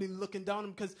was probably looking down on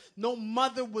him because no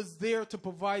mother was there to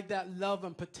provide that love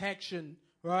and protection,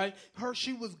 right?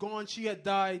 She was gone. She had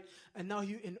died. And now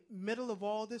in the middle of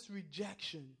all this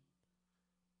rejection,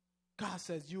 God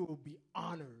says you will be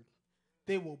honored.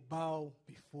 They will bow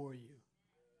before you.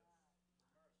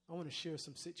 I want to share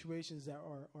some situations that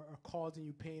are causing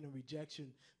you pain and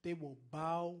rejection. They will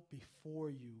bow before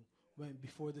you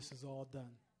before this is all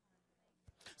done.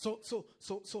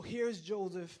 So here's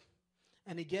Joseph,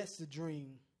 and he gets the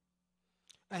dream.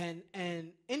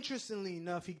 And interestingly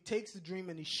enough, he takes the dream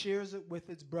and he shares it with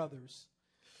his brothers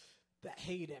that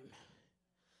hate him.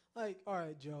 Like, all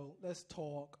right, Joe, let's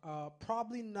talk.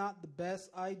 Probably not the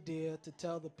best idea to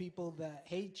tell the people that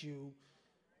hate you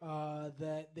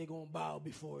that they're going to bow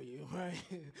before you, right?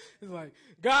 It's like,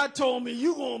 God told me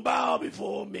you going to bow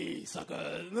before me,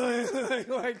 sucker.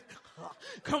 Like,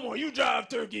 come on, you drive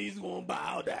turkeys, going to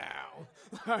bow down.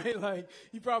 Right? Like,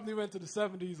 he probably went to the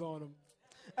 70s on them.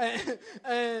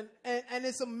 And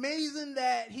it's amazing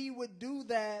that he would do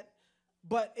that,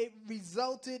 but it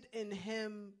resulted in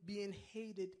him being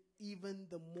hated even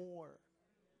the more.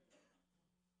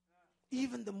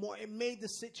 Even the more. It made the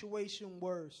situation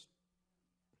worse.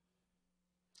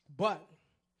 But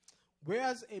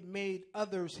whereas it made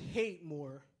others hate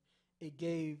more, it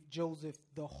gave Joseph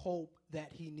the hope that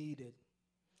he needed.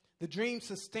 The dream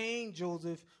sustained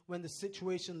Joseph when the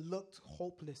situation looked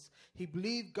hopeless. He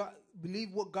believed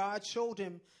what God showed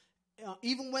him,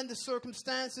 even when the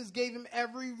circumstances gave him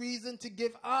every reason to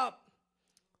give up.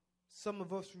 Some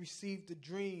of us received the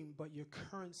dream, but your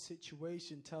current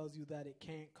situation tells you that it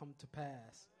can't come to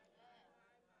pass.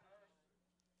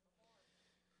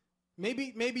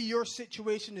 Maybe your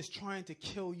situation is trying to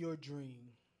kill your dream.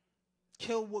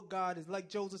 Kill what God is. Like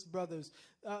Joseph's brothers.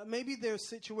 Maybe there are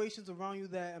situations around you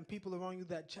and people around you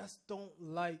that just don't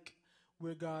like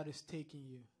where God is taking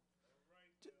you.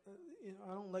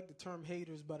 I don't like the term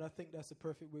haters, but I think that's the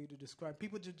perfect way to describe.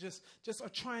 People just are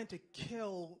trying to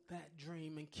kill that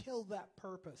dream and kill that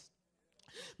purpose.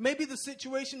 Maybe the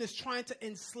situation is trying to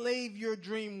enslave your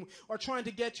dream or trying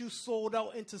to get you sold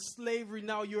out into slavery.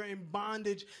 Now you're in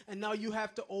bondage and now you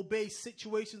have to obey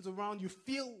situations around you.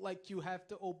 Feel like you have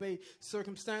to obey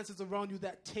circumstances around you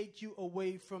that take you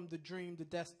away from the dream, the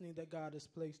destiny that God has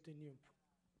placed in you.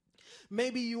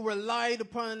 Maybe you were lied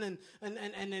upon and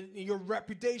your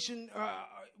reputation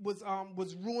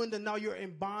was ruined and now you're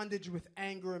in bondage with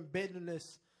anger and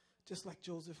bitterness, just like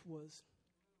Joseph was.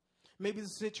 Maybe the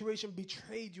situation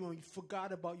betrayed you and you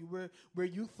forgot about you, where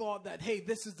you thought that, hey,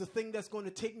 this is the thing that's going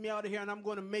to take me out of here and I'm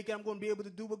going to make it. I'm going to be able to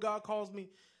do what God calls me.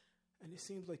 And it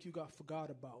seems like you got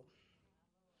forgot about.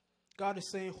 God is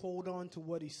saying, hold on to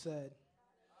what he said.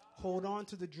 Hold on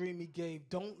to the dream he gave.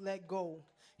 Don't let go.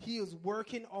 He is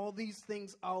working all these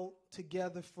things out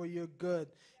together for your good.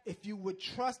 If you would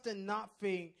trust and not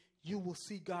faint, you will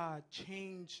see God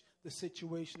change the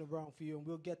situation around for you. And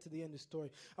we'll get to the end of the story.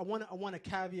 I want to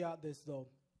caveat this, though.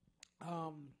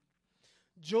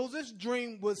 Joseph's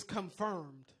dream was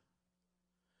confirmed.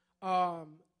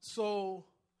 So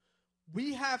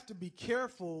we have to be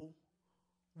careful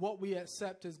what we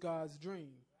accept as God's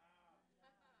dream.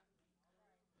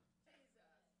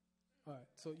 All right,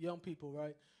 so young people,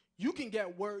 right? You can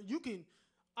get word.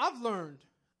 I've learned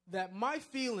that my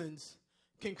feelings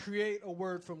can create a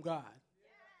word from God.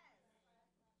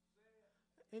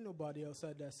 Ain't nobody else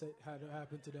had that had it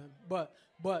happen to them. But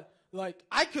like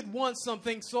I could want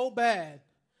something so bad.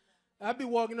 I'd be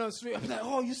walking down the street. I'd be like,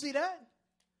 oh, you see that?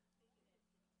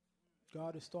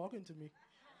 God is talking to me.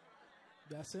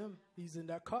 That's him. He's in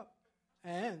that cup.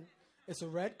 And it's a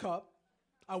red cup.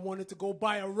 I wanted to go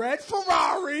buy a red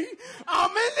Ferrari.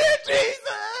 I'm in it,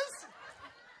 Jesus.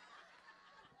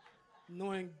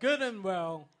 Knowing good and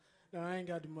well that I ain't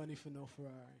got the money for no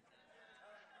Ferrari.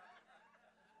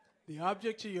 The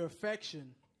object of your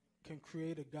affection can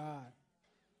create a God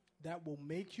that will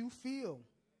make you feel.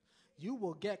 You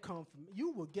will get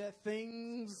you will get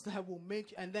things that will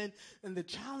make, and the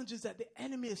challenge is that the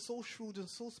enemy is so shrewd and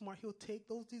so smart. He'll take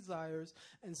those desires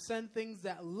and send things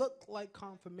that look like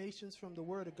confirmations from the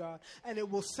Word of God, and it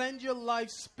will send your life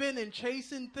spinning,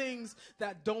 chasing things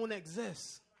that don't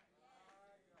exist.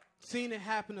 Seen it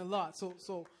happen a lot.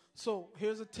 So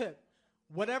here's a tip: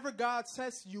 whatever God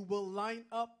says, you will line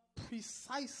up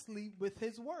precisely with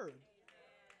His Word.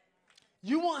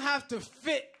 You won't have to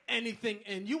fit anything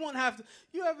in. You won't have to.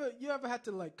 You ever had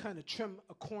to like kind of trim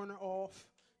a corner off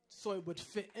so it would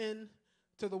fit in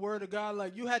to the Word of God?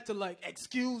 Like you had to like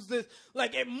excuse this.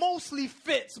 Like it mostly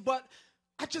fits, but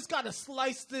I just got to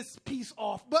slice this piece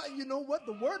off. But you know what?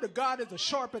 The Word of God is as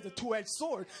sharp as a two-edged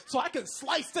sword, so I can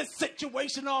slice this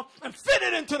situation off and fit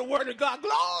it into the Word of God.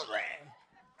 Glory.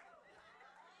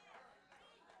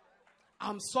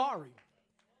 I'm sorry.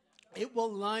 It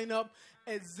will line up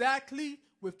exactly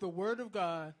with the Word of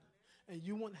God, and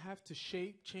you won't have to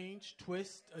shape, change,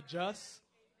 twist, adjust.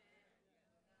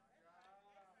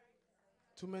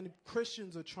 Too many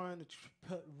Christians are trying to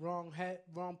put wrong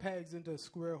pegs into a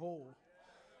square hole,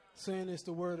 saying it's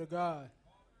the Word of God.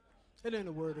 It ain't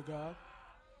the Word of God.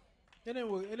 It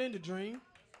ain't the dream.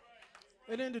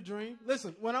 It ain't the dream.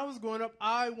 Listen, when I was growing up,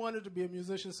 I wanted to be a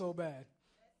musician so bad.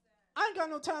 I ain't got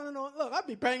no talent on. Look, I'd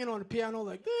be banging on the piano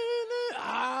like, that's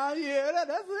it.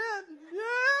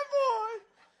 Yeah, boy.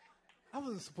 I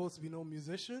wasn't supposed to be no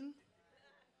musician.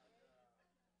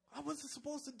 I wasn't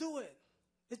supposed to do it.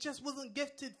 It just wasn't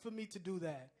gifted for me to do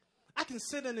that. I can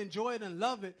sit and enjoy it and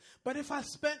love it, but if I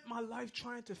spent my life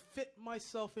trying to fit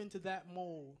myself into that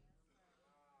mold,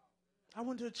 I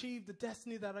want to achieve the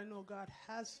destiny that I know God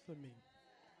has for me.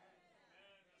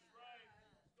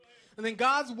 And then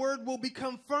God's word will be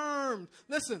confirmed.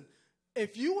 Listen,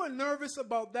 if you are nervous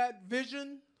about that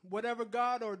vision, whatever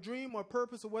God or dream or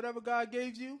purpose or whatever God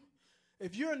gave you,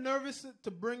 if you're nervous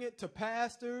to bring it to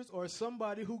pastors or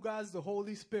somebody who God's the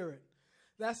Holy Spirit,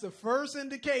 that's the first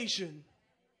indication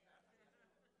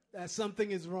that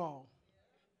something is wrong.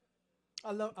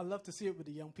 I love to see it with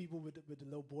the young people with the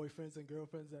little boyfriends and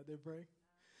girlfriends that they bring.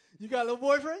 You got a little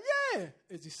boyfriend? Yeah.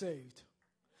 Is he saved?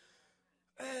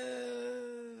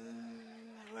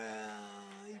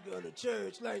 Well, you go to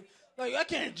church. Like I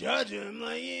can't judge him.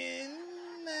 Like, yeah,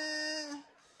 nah.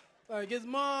 Like his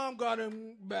mom got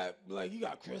him back. Like he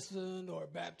got christened or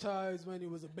baptized when he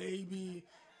was a baby.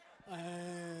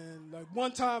 And like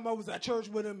one time I was at church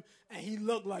with him, and he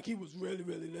looked like he was really,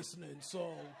 really listening.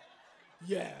 So,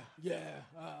 yeah,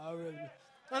 I really.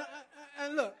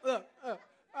 And look.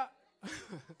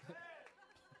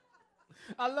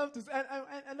 I love this, and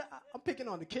I'm picking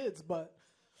on the kids, but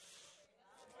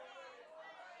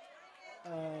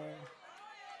all right.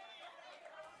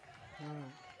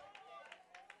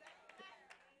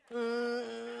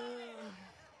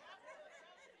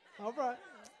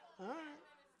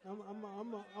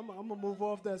 I'm gonna move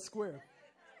off that square.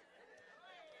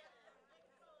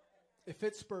 It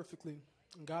fits perfectly,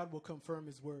 and God will confirm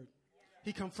His word.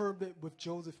 He confirmed it with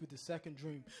Joseph with the second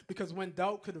dream, because when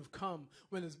doubt could have come,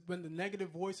 when the negative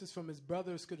voices from his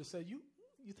brothers could have said, "You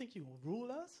think you will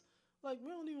rule us? Like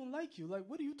we don't even like you. Like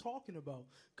what are you talking about?"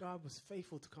 God was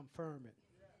faithful to confirm it.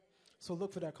 So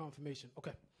look for that confirmation.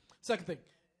 Okay. Second thing,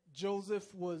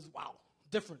 Joseph was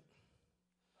different.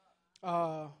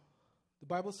 The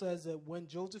Bible says that when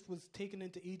Joseph was taken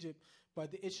into Egypt by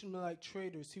the Ishmaelite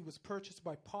traders, he was purchased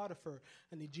by Potiphar,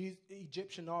 an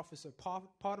Egyptian officer.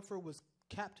 Potiphar was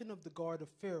captain of the guard of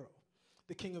Pharaoh,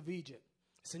 the king of Egypt.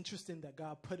 It's interesting that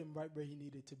God put him right where he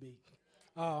needed to be.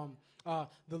 The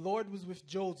Lord was with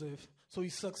Joseph, so he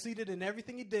succeeded in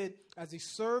everything he did as he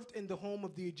served in the home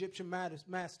of the Egyptian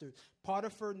master.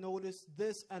 Potiphar noticed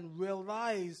this and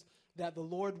realized that the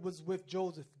Lord was with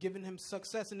Joseph, giving him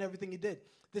success in everything he did.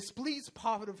 This pleased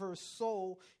Potiphar's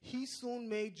soul. He soon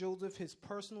made Joseph his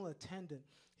personal attendant.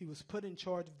 He was put in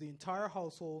charge of the entire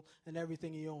household and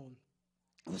everything he owned.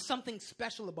 There was something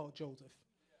special about Joseph.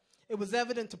 It was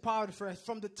evident to Potiphar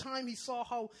from the time he saw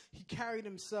how he carried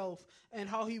himself and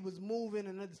how he was moving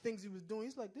and the things he was doing.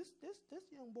 He's like, this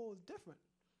young boy is different.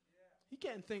 He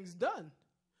getting things done.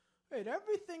 Right,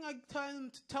 everything I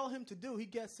tell him to do, he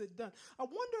gets it done. I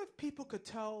wonder if people could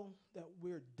tell that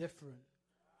we're different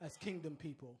as kingdom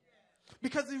people.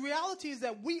 Because the reality is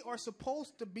that we are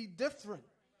supposed to be different.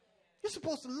 You're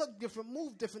supposed to look different,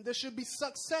 move different. There should be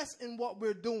success in what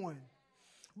we're doing.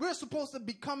 We're supposed to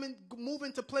move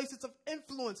into places of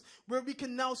influence where we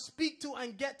can now speak to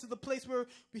and get to the place where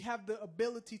we have the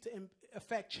ability to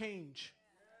affect change.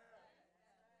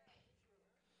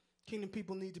 Kingdom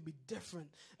people need to be different.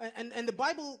 And the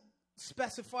Bible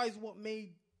specifies what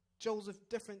made Joseph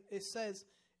different. It says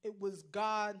it was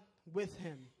God with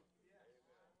him.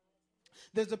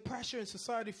 There's a pressure in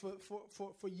society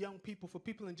for young people, for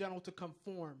people in general to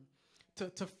conform,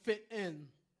 to fit in.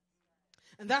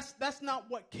 And that's not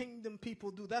what kingdom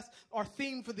people do. That's our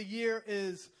theme for the year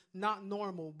is not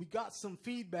normal. We got some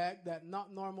feedback that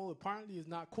not normal apparently is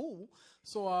not cool.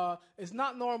 So it's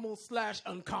not normal /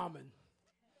 uncommon.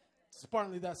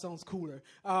 Apparently that sounds cooler.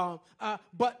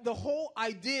 But the whole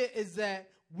idea is that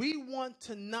we want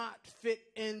to not fit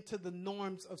into the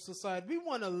norms of society. We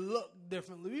want to look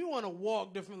differently. We want to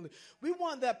walk differently. We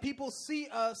want that people see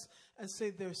us and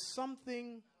say there's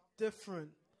something different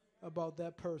about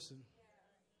that person.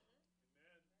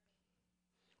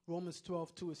 Romans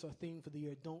 12:2 is our theme for the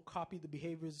year. Don't copy the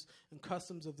behaviors and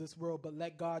customs of this world, but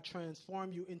let God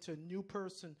transform you into a new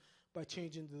person by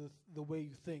changing the way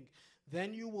you think.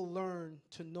 Then you will learn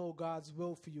to know God's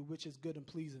will for you, which is good and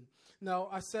pleasing. Now,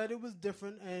 I said it was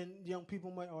different, and young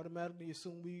people might automatically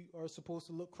assume we are supposed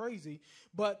to look crazy.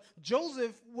 But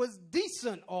Joseph was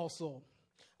decent also.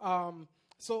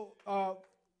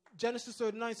 Genesis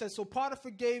 39 says, so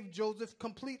Potiphar gave Joseph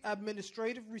complete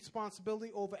administrative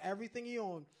responsibility over everything he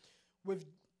owned.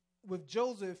 With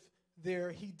Joseph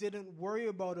there, he didn't worry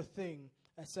about a thing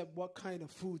except what kind of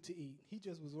food to eat. He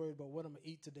just was worried about what I'm going to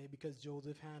eat today because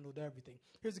Joseph handled everything.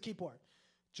 Here's the key part.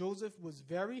 Joseph was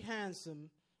very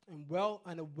handsome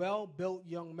and a well-built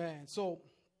young man. So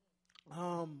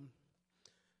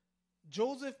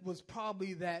Joseph was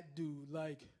probably that dude.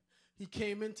 Like, he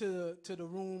came into the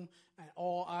room and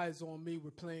all eyes on me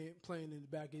were playing in the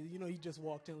back. You know, he just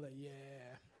walked in like,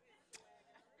 yeah.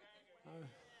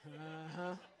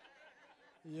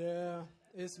 Yeah,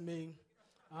 it's me.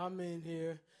 I'm in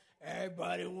here.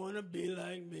 Everybody want to be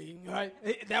like me, right?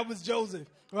 That was Joseph,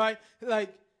 right?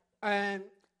 Like, and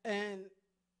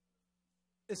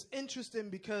it's interesting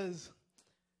because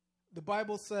the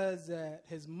Bible says that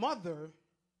his mother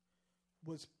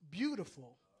was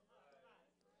beautiful.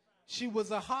 She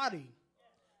was a hottie.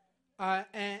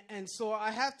 And so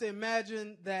I have to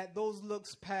imagine that those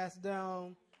looks passed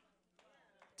down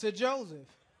to Joseph.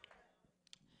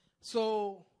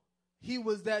 So he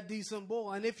was that decent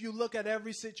boy. And if you look at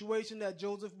every situation that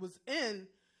Joseph was in,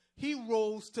 he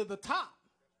rose to the top.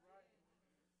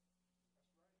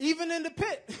 Even in the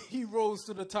pit, he rose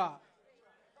to the top.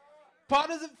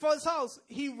 Potiphar's house,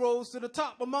 he rose to the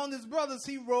top. Among his brothers,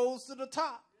 he rose to the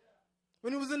top.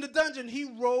 When he was in the dungeon, he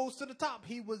rose to the top.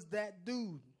 He was that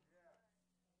dude.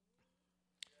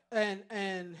 And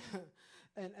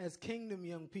as kingdom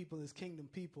young people, as kingdom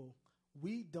people,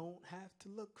 we don't have to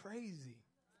look crazy.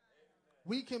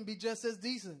 We can be just as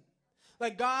decent.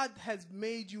 Like, God has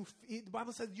made you, the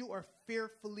Bible says you are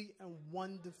fearfully and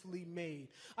wonderfully made.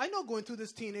 I know going through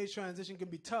this teenage transition can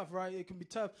be tough, right? It can be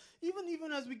tough.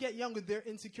 Even as we get younger, there are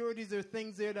insecurities, there are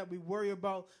things there that we worry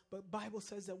about. But the Bible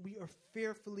says that we are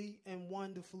fearfully and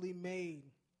wonderfully made.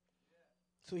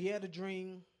 So he had a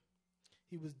dream.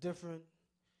 He was different.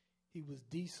 He was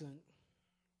decent.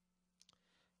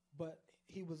 But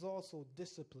he was also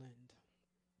disciplined.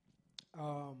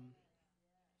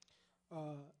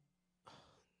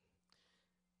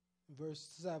 Verse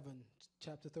 7,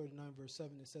 chapter 39, verse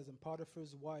 7, it says, and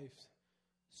Potiphar's wife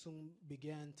soon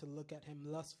began to look at him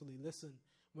lustfully. Listen,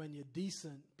 when you're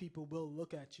decent, people will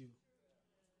look at you.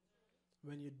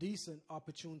 When you're decent,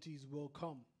 opportunities will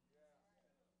come.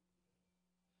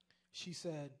 She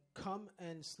said, come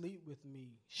and sleep with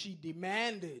me. She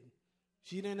demanded.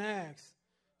 She didn't ask.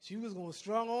 She was going to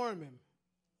strong arm him.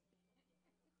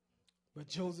 But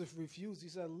Joseph refused. He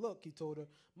said, look, he told her,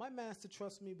 my master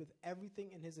trusts me with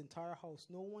everything in his entire house.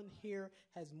 No one here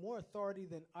has more authority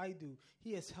than I do.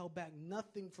 He has held back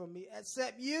nothing from me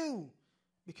except you,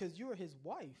 because you are his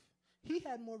wife. He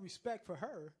had more respect for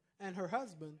her and her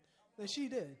husband than she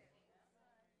did.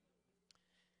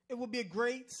 It would be a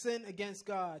great sin against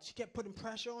God. She kept putting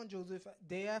pressure on Joseph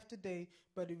day after day,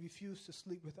 but he refused to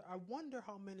sleep with her. I wonder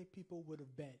how many people would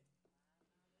have bet.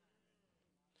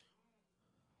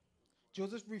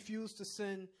 Joseph refused to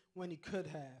sin when he could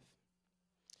have.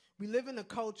 We live in a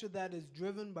culture that is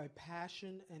driven by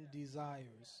passion and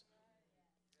desires.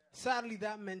 Sadly,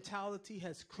 that mentality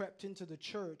has crept into the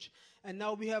church, and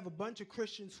now we have a bunch of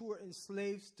Christians who are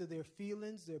enslaved to their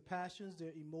feelings, their passions,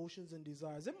 their emotions, and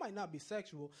desires. It might not be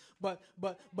sexual, but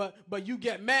you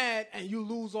get mad and you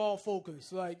lose all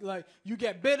focus. Like you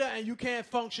get bitter and you can't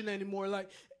function anymore. Like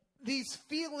these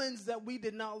feelings that we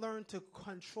did not learn to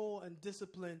control and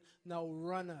discipline now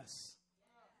run us.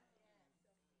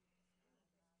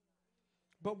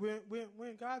 But we're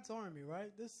in God's army,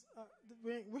 right?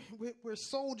 We're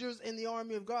soldiers in the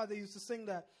army of God. They used to sing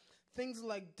that. Things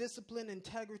like discipline,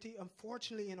 integrity,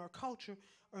 unfortunately, in our culture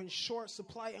are in short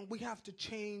supply, and we have to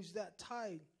change that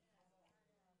tide.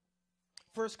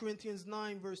 1 Corinthians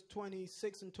 9, verse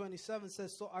 26 and 27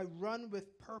 says, so I run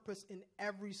with purpose in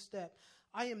every step.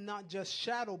 I am not just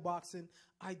shadow boxing.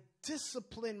 I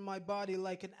discipline my body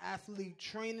like an athlete,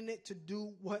 training it to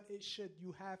do what it should.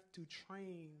 You have to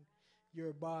train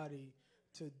your body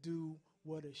to do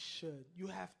what it should. You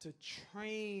have to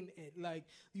train it. Like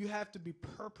you have to be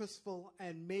purposeful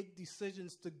and make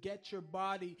decisions to get your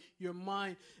body, your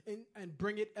mind, and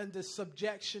bring it under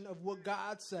subjection of what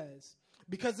God says.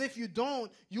 Because if you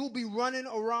don't, you'll be running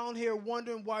around here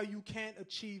wondering why you can't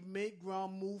achieve, make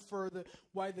ground, move further,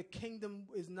 why the kingdom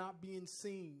is not being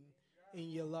seen in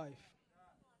your life.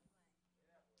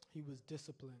 He was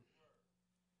disciplined.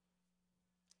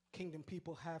 Kingdom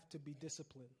people have to be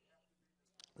disciplined.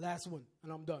 Last one,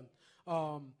 and I'm done.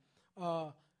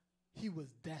 He was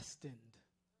destined.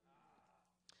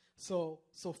 So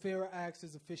Pharaoh asked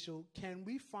his official, can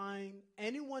we find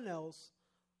anyone else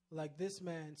like this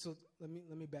man? So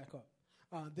let me back up.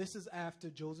 This is after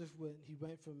Joseph, when he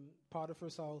went from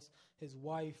Potiphar's house. His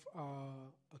wife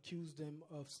accused him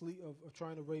of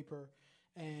trying to rape her,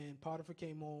 and Potiphar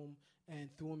came home and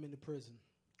threw him into prison.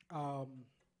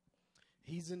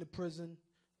 He's in the prison.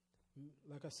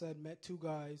 Like I said, met two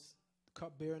guys, the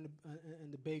cupbearer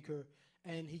and the baker,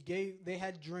 and they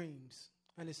had dreams.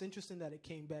 And it's interesting that it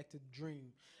came back to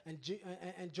dream. And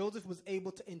Joseph was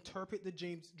able to interpret the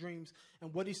dreams,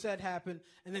 and what he said happened.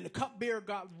 And then the cupbearer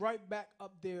got right back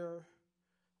up there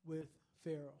with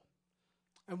Pharaoh.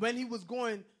 And when he was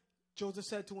going, Joseph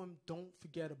said to him, don't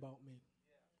forget about me.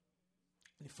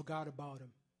 And he forgot about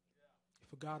him. He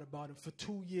forgot about him. For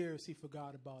 2 years, he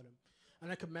forgot about him.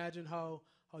 And I can imagine how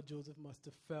Joseph must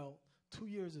have felt. 2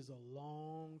 years is a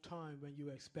long time when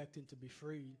you're expecting to be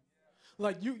freed.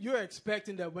 Like you're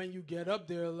expecting that when you get up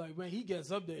there, like when he gets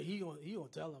up there, he gonna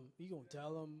tell him. He gonna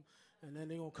tell him, and then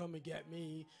they gonna come and get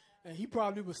me. And he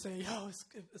probably was saying, yo,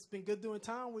 it's been good doing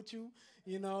time with you,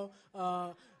 you know.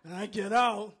 And I get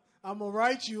out, I'm gonna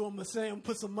write you. I'm gonna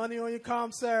put some money on your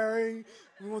commissary.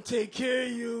 We're gonna take care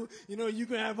of you. You know, you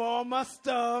can have all my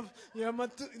stuff. You know,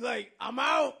 I'm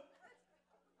out.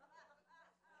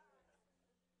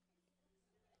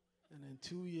 And then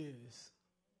 2 years.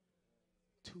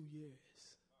 2 years.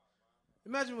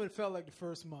 Imagine what it felt like the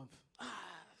first month.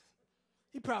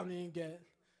 He probably ain't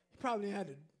had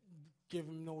to give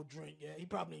him no drink yet. He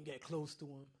probably didn't get close to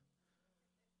him.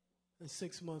 And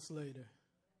 6 months later.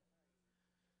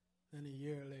 And a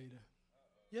year later.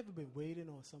 You ever been waiting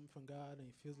on something from God and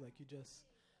it feels like you just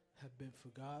have been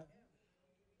forgot?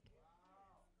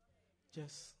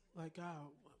 Just like,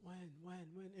 God, when?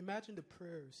 Imagine the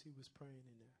prayers he was praying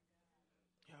in there.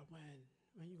 God, when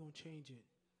you going to change it?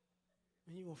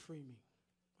 When you going to free me?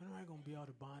 When am I going to be out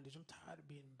of bondage? I'm tired of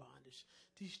being in bondage.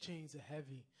 These chains are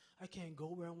heavy. I can't go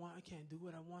where I want. I can't do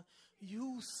what I want.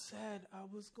 You said I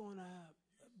was going to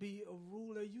be a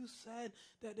ruler. You said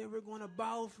that they were going to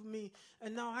bow for me.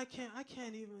 And now I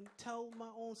can't even tell my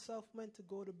own self when to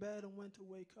go to bed and when to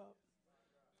wake up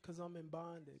because I'm in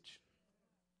bondage.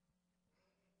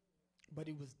 But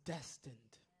he was destined.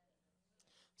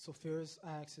 So Pharaoh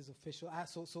asked his official.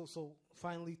 So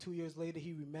finally, 2 years later,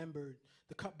 he remembered.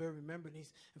 The cupbearer remembered, and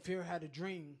Pharaoh had a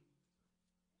dream.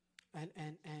 And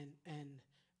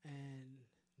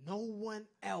no one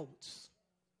else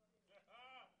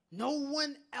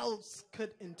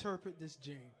could interpret this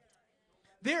dream.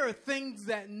 There are things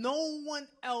that no one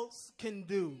else can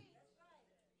do.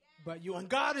 but you. And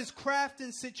God is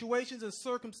crafting situations and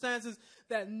circumstances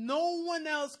that no one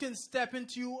else can step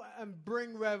into and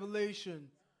bring revelation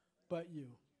but you.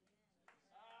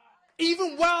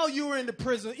 Even while you're in the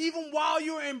prison, even while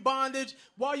you're in bondage,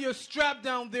 while you're strapped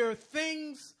down, there are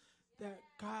things that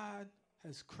God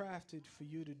has crafted for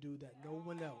you to do that no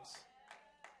one else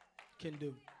can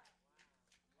do.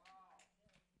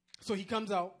 So he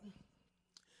comes out.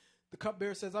 The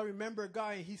cupbearer says, I remember a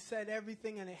guy, and he said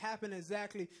everything, and it happened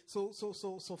exactly. So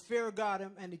Pharaoh got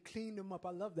him, and he cleaned him up.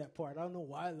 I love that part. I don't know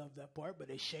why I love that part, but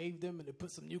they shaved him, and they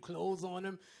put some new clothes on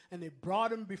him, and they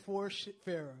brought him before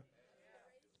Pharaoh.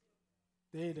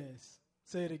 There it is.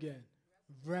 Say it again.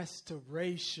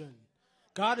 Restoration.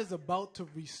 God is about to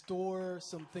restore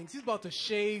some things. He's about to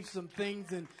shave some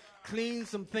things and clean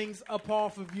some things up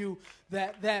off of you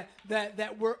that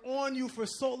were on you for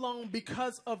so long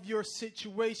because of your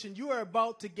situation. You are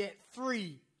about to get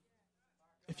free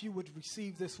if you would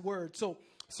receive this word.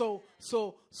 Pharaoh,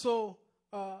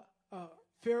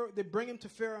 they bring him to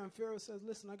Pharaoh, and Pharaoh says,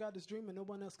 listen, I got this dream and no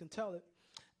one else can tell it.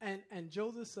 And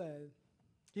Joseph said,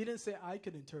 he didn't say I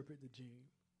could interpret the dream.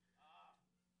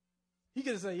 He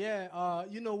could have said,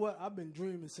 you know what? I've been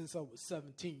dreaming since I was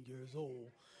 17 years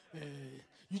old. And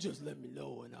you just let me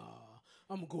know, and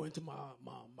I'm going to go into my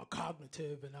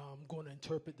cognitive, and I'm going to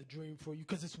interpret the dream for you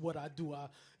because it's what I do. I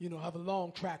have a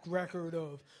long track record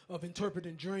of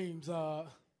interpreting dreams.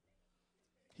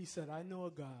 He said, I know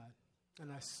a God,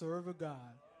 and I serve a God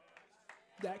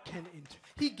that can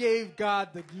He gave God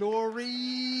the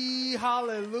glory.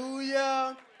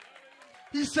 Hallelujah.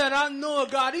 He said, I know a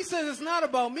God. He said, it's not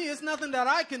about me. It's nothing that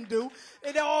I can do.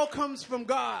 It all comes from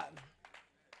God.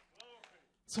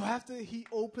 So after he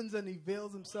opens and he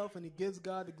veils himself and he gives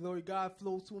God the glory, God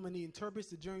flows to him and he interprets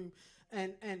the dream.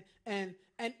 And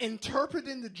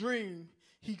interpreting the dream,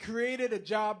 he created a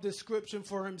job description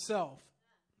for himself.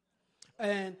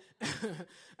 And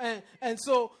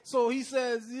so he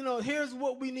says, here's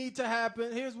what we need to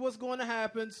happen. Here's what's going to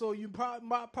happen. So you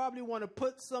probably want to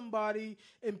put somebody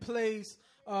in place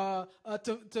to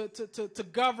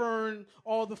govern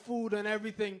all the food and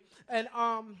everything. And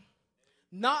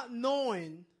not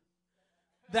knowing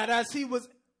that as he was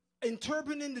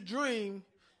interpreting the dream,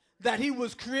 that he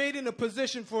was creating a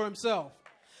position for himself,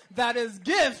 that his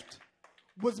gift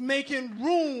was making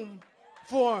room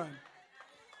for him.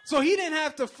 So he didn't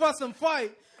have to fuss and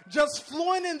fight, just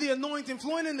flowing in the anointing,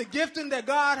 flowing in the gifting that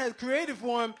God has created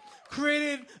for him,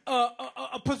 created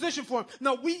a position for him.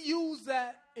 Now, we use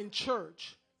that in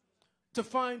church to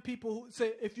find people who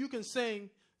say, if you can sing,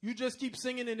 you just keep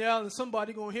singing in the aisle and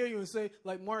somebody going to hear you and say,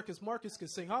 like Marcus can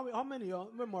sing. How many of y'all?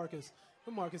 Where Marcus?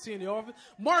 Where Marcus? He in the office?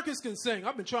 Marcus can sing.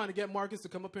 I've been trying to get Marcus to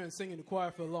come up here and sing in the choir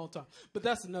for a long time. But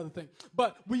that's another thing.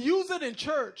 But we use it in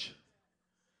church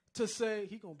to say,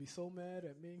 he going to be so mad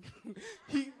at me.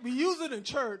 We use it in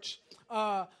church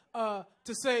to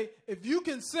say, if you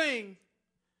can sing,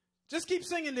 just keep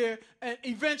singing there, and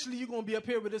eventually you're going to be up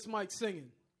here with this mic singing.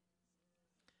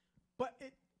 But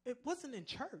it wasn't in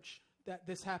church that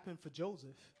this happened for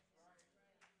Joseph.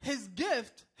 His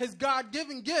gift, his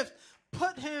God-given gift,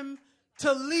 put him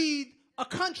to lead a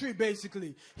country,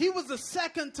 basically. He was the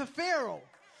second to Pharaoh.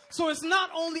 So it's not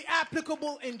only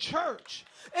applicable in church,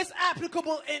 it's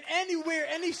applicable in anywhere,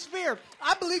 any sphere.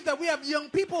 I believe that we have young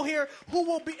people here who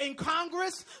will be in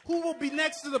Congress, who will be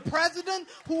next to the president,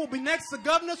 who will be next to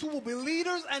governors, who will be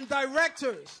leaders and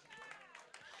directors.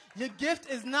 Your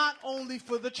gift is not only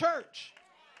for the church.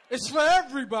 It's for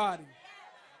everybody.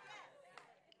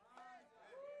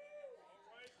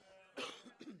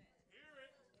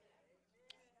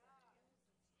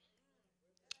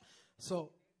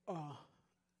 So,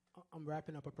 I'm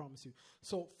wrapping up, I promise you.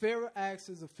 So, Pharaoh asks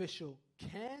his official,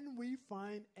 can we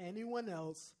find anyone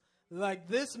else like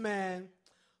this man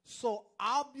so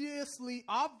obviously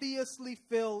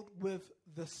filled with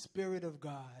the Spirit of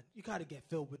God? You got to get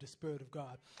filled with the Spirit of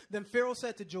God. Then Pharaoh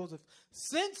said to Joseph,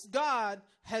 since God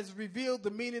has revealed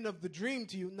the meaning of the dream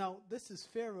to you. Now, this is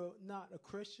Pharaoh, not a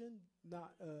Christian,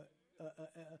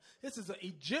 this is an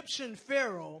Egyptian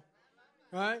Pharaoh,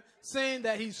 right? Saying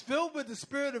that he's filled with the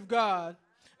Spirit of God,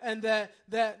 and that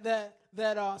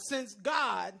since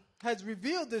God has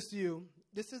revealed this to you,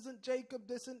 this isn't Jacob,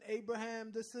 this isn't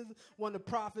Abraham, this is one of the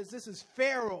prophets, this is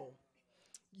Pharaoh.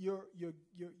 Your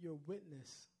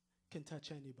witness can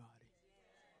touch anybody.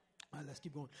 All right, let's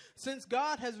keep going. Since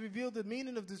God has revealed the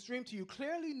meaning of this dream to you,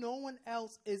 clearly no one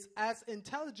else is as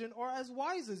intelligent or as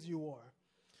wise as you are.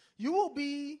 You will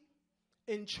be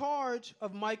in charge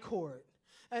of my court,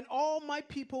 and all my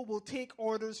people will take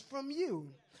orders from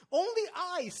you. Only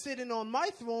I, sitting on my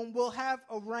throne, will have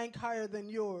a rank higher than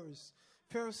yours.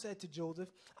 Pharaoh said to Joseph,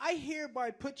 I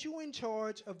hereby put you in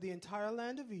charge of the entire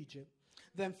land of Egypt.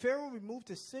 Then Pharaoh removed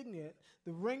his signet,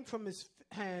 the ring from his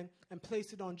hand, and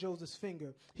placed it on Joseph's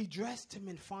finger. He dressed him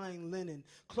in fine linen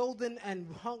clothing and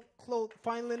hung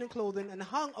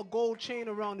a gold chain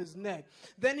around his neck.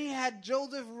 Then he had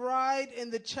Joseph ride in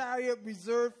the chariot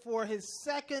reserved for his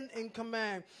second in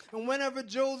command. And wherever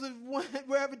Joseph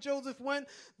went,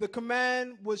 the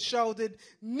command was shouted,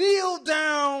 kneel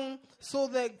down, so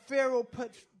that Pharaoh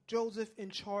put Joseph in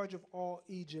charge of all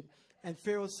Egypt. And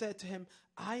Pharaoh said to him,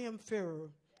 I am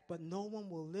Pharaoh, but no one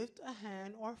will lift a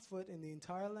hand or foot in the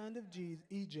entire land of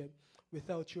Egypt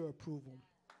without your approval.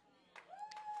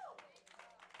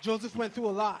 Joseph went through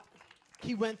a lot.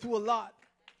 He went through a lot.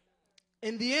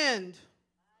 In the end,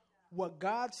 what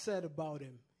God said about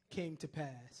him came to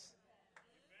pass.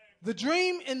 The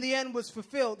dream in the end was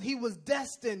fulfilled. He was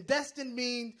destined. Destined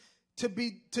means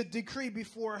to decree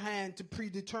beforehand, to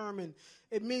predetermine.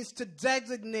 It means to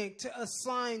designate, to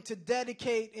assign, to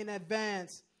dedicate in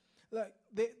advance.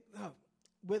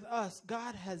 With us,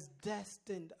 God has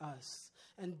destined us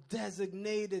and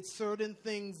designated certain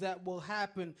things that will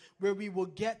happen where we will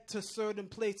get to certain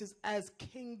places as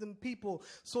kingdom people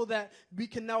so that we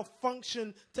can now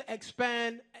function to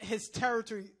expand his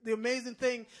territory. The amazing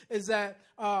thing is that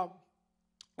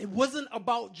it wasn't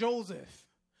about Joseph.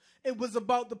 It was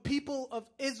about the people of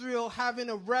Israel having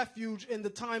a refuge in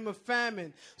the time of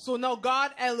famine. So now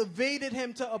God elevated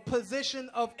him to a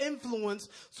position of influence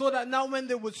so that now when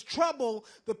there was trouble,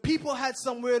 the people had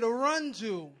somewhere to run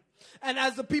to. And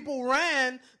as the people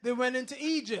ran, they went into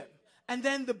Egypt. And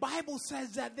then the Bible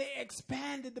says that they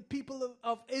expanded, the people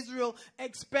of Israel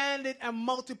expanded and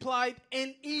multiplied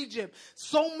in Egypt.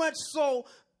 So much so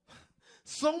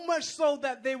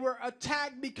that they were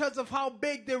attacked because of how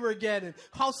big they were getting,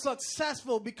 how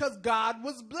successful, because God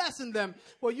was blessing them.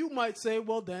 Well, you might say,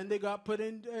 well, then they got put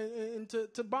into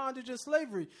bondage and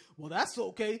slavery. Well, that's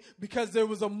okay, because there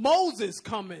was a Moses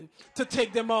coming to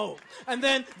take them out. And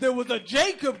then there was a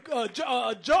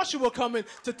Joshua coming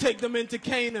to take them into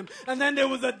Canaan. And then there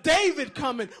was a David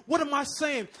coming. What am I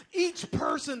saying? Each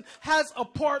person has a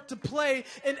part to play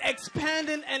in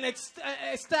expanding and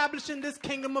establishing this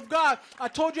kingdom of God. I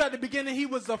told you at the beginning, he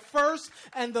was the first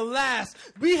and the last.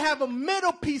 We have a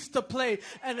middle piece to play,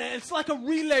 and it's like a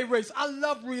relay race. I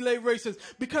love relay races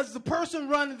because the person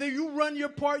running there, you run your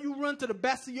part, you run to the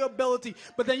best of your ability,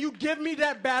 but then you give me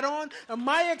that baton, and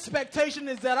my expectation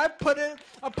is that I put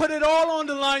it all on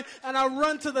the line, and I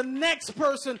run to the next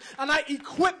person, and I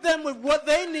equip them with what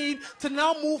they need to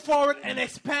now move forward and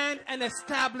expand and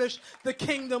establish the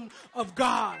kingdom of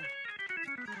God.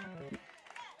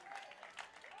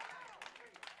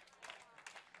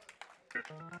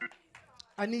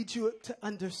 I need you to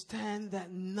understand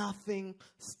that nothing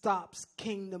stops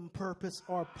kingdom purpose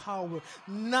or power.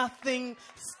 Nothing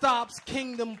stops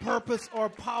kingdom purpose or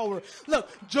power. Look,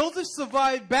 Joseph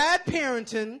survived bad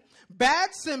parenting, bad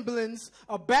siblings,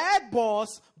 a bad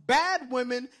boss, bad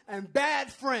women, and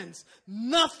bad friends.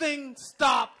 Nothing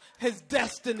stopped his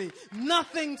destiny.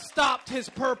 Nothing stopped his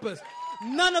purpose.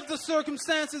 None of the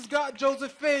circumstances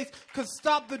Joseph faced could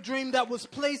stop the dream that was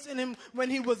placed in him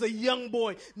when he was a young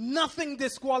boy. Nothing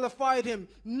disqualified him.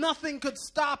 Nothing could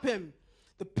stop him.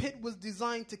 The pit was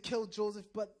designed to kill Joseph's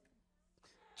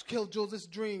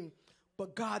dream,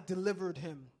 but God delivered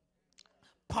him.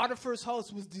 Potiphar's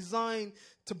house was designed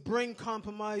to bring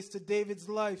compromise to David's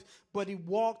life, but he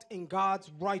walked in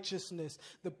God's righteousness.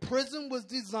 The prison was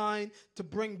designed to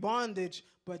bring bondage,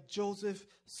 but Joseph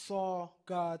saw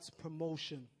God's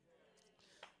promotion.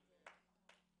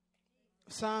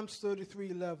 Psalms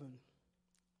 33:11.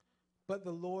 But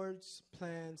the Lord's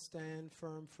plans stand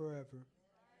firm forever.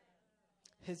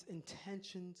 His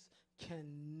intentions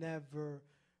can never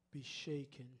be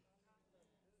shaken.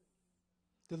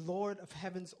 The Lord of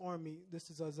heaven's army, this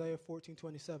is Isaiah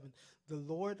 14:27. The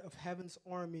Lord of heaven's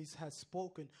armies has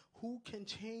spoken. Who can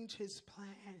change his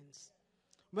plans?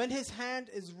 When his hand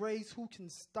is raised, who can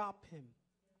stop him?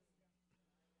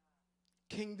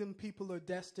 Kingdom people are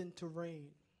destined to reign.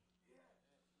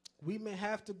 We may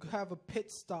have to have a pit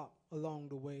stop along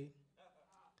the way.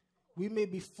 We may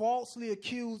be falsely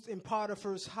accused in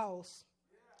Potiphar's house.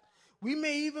 We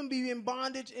may even be in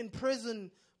bondage in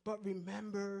prison, but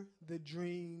remember the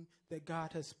dream that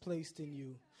God has placed in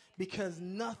you, because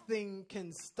nothing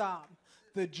can stop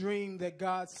the dream that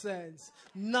God sends.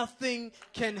 Nothing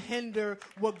can hinder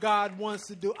what God wants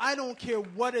to do. I don't care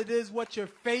what it is, what you're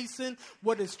facing,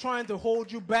 what is trying to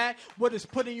hold you back, what is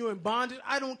putting you in bondage.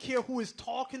 I don't care who is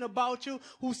talking about you,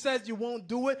 who says you won't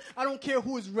do it. I don't care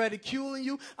who is ridiculing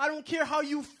you. I don't care how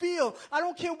you feel. I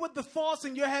don't care what the thoughts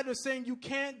in your head are saying. You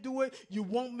can't do it. You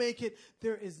won't make it.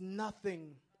 There is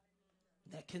nothing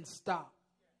that can stop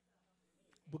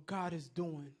what God is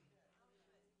doing.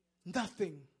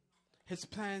 Nothing. His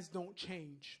plans don't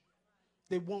change.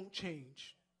 They won't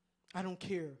change. I don't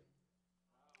care.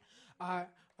 As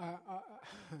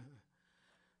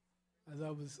I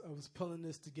was pulling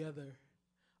this together,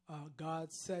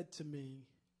 God said to me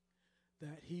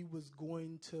that he was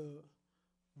going to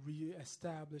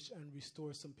reestablish and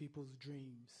restore some people's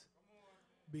dreams.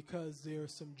 Because there are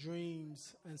some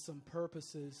dreams and some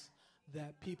purposes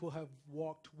that people have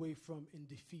walked away from in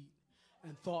defeat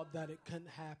and thought that it couldn't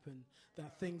happen,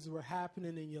 that things were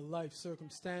happening in your life,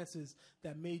 circumstances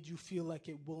that made you feel like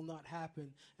it will not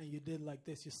happen, and you did like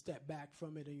this. You stepped back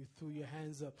from it and you threw your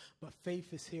hands up. But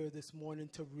faith is here this morning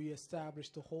to reestablish.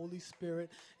 The Holy Spirit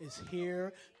is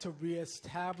here to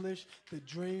reestablish the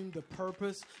dream, the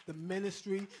purpose, the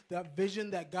ministry, that vision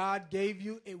that God gave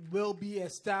you. It will be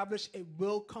established. It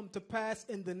will come to pass.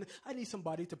 I need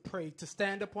somebody to pray, to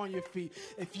stand up on your feet.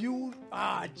 If you,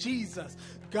 Jesus,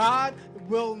 God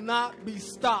will not be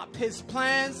stopped. His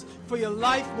plans for your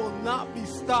life will not be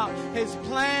stopped. His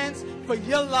plans for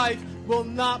your life will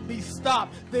not be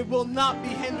stopped. They will not be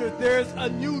hindered. There's a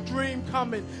new dream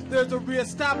coming. There's a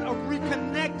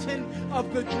reconnecting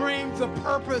of the dreams, the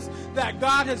purpose that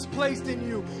God has placed in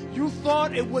you. You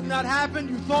thought it would not happen.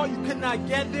 You thought you could not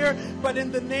get there. But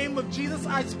in the name of Jesus,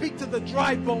 I speak to the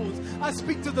dry bones. I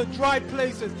speak to the dry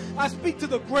places. I speak to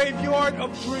the graveyard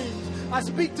of dreams. I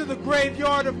speak to the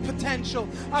graveyard of potential.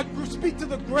 I speak to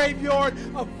the graveyard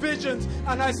of visions.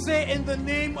 And I say in the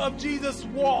name of Jesus,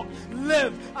 walk,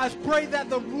 live. I pray that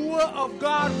the Ruah of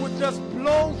God would just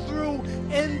blow through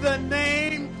in the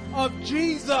name of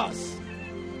Jesus.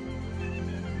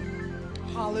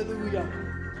 Hallelujah.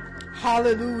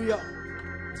 Hallelujah.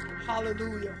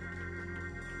 Hallelujah.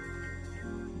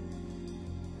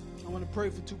 I want to pray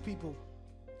for two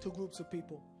groups of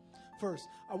people. First,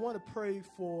 I want to pray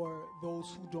for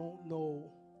those who don't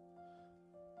know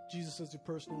Jesus as your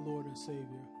personal Lord and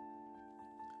Savior.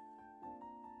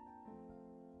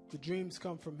 The dreams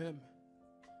come from him.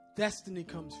 Destiny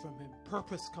comes from him.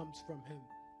 Purpose comes from him.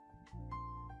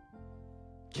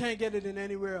 Can't get it in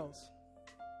anywhere else.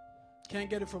 Can't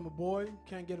get it from a boy.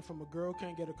 Can't get it from a girl.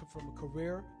 Can't get it from a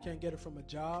career. Can't get it from a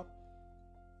job.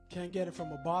 Can't get it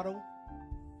from a bottle.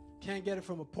 Can't get it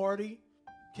from a party.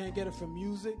 Can't get it from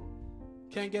music.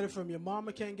 Can't get it from your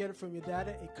mama. Can't get it from your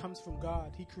daddy. It comes from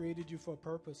God. He created you for a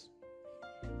purpose.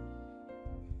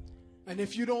 And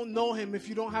if you don't know him, if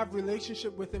you don't have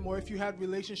relationship with him, or if you had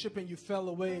relationship and you fell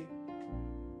away,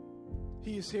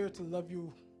 he is here to love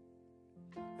you.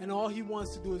 And all he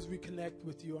wants to do is reconnect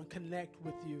with you and connect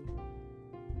with you.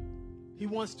 He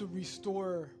wants to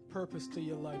restore purpose to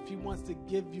your life. He wants to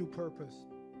give you purpose.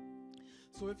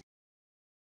 So if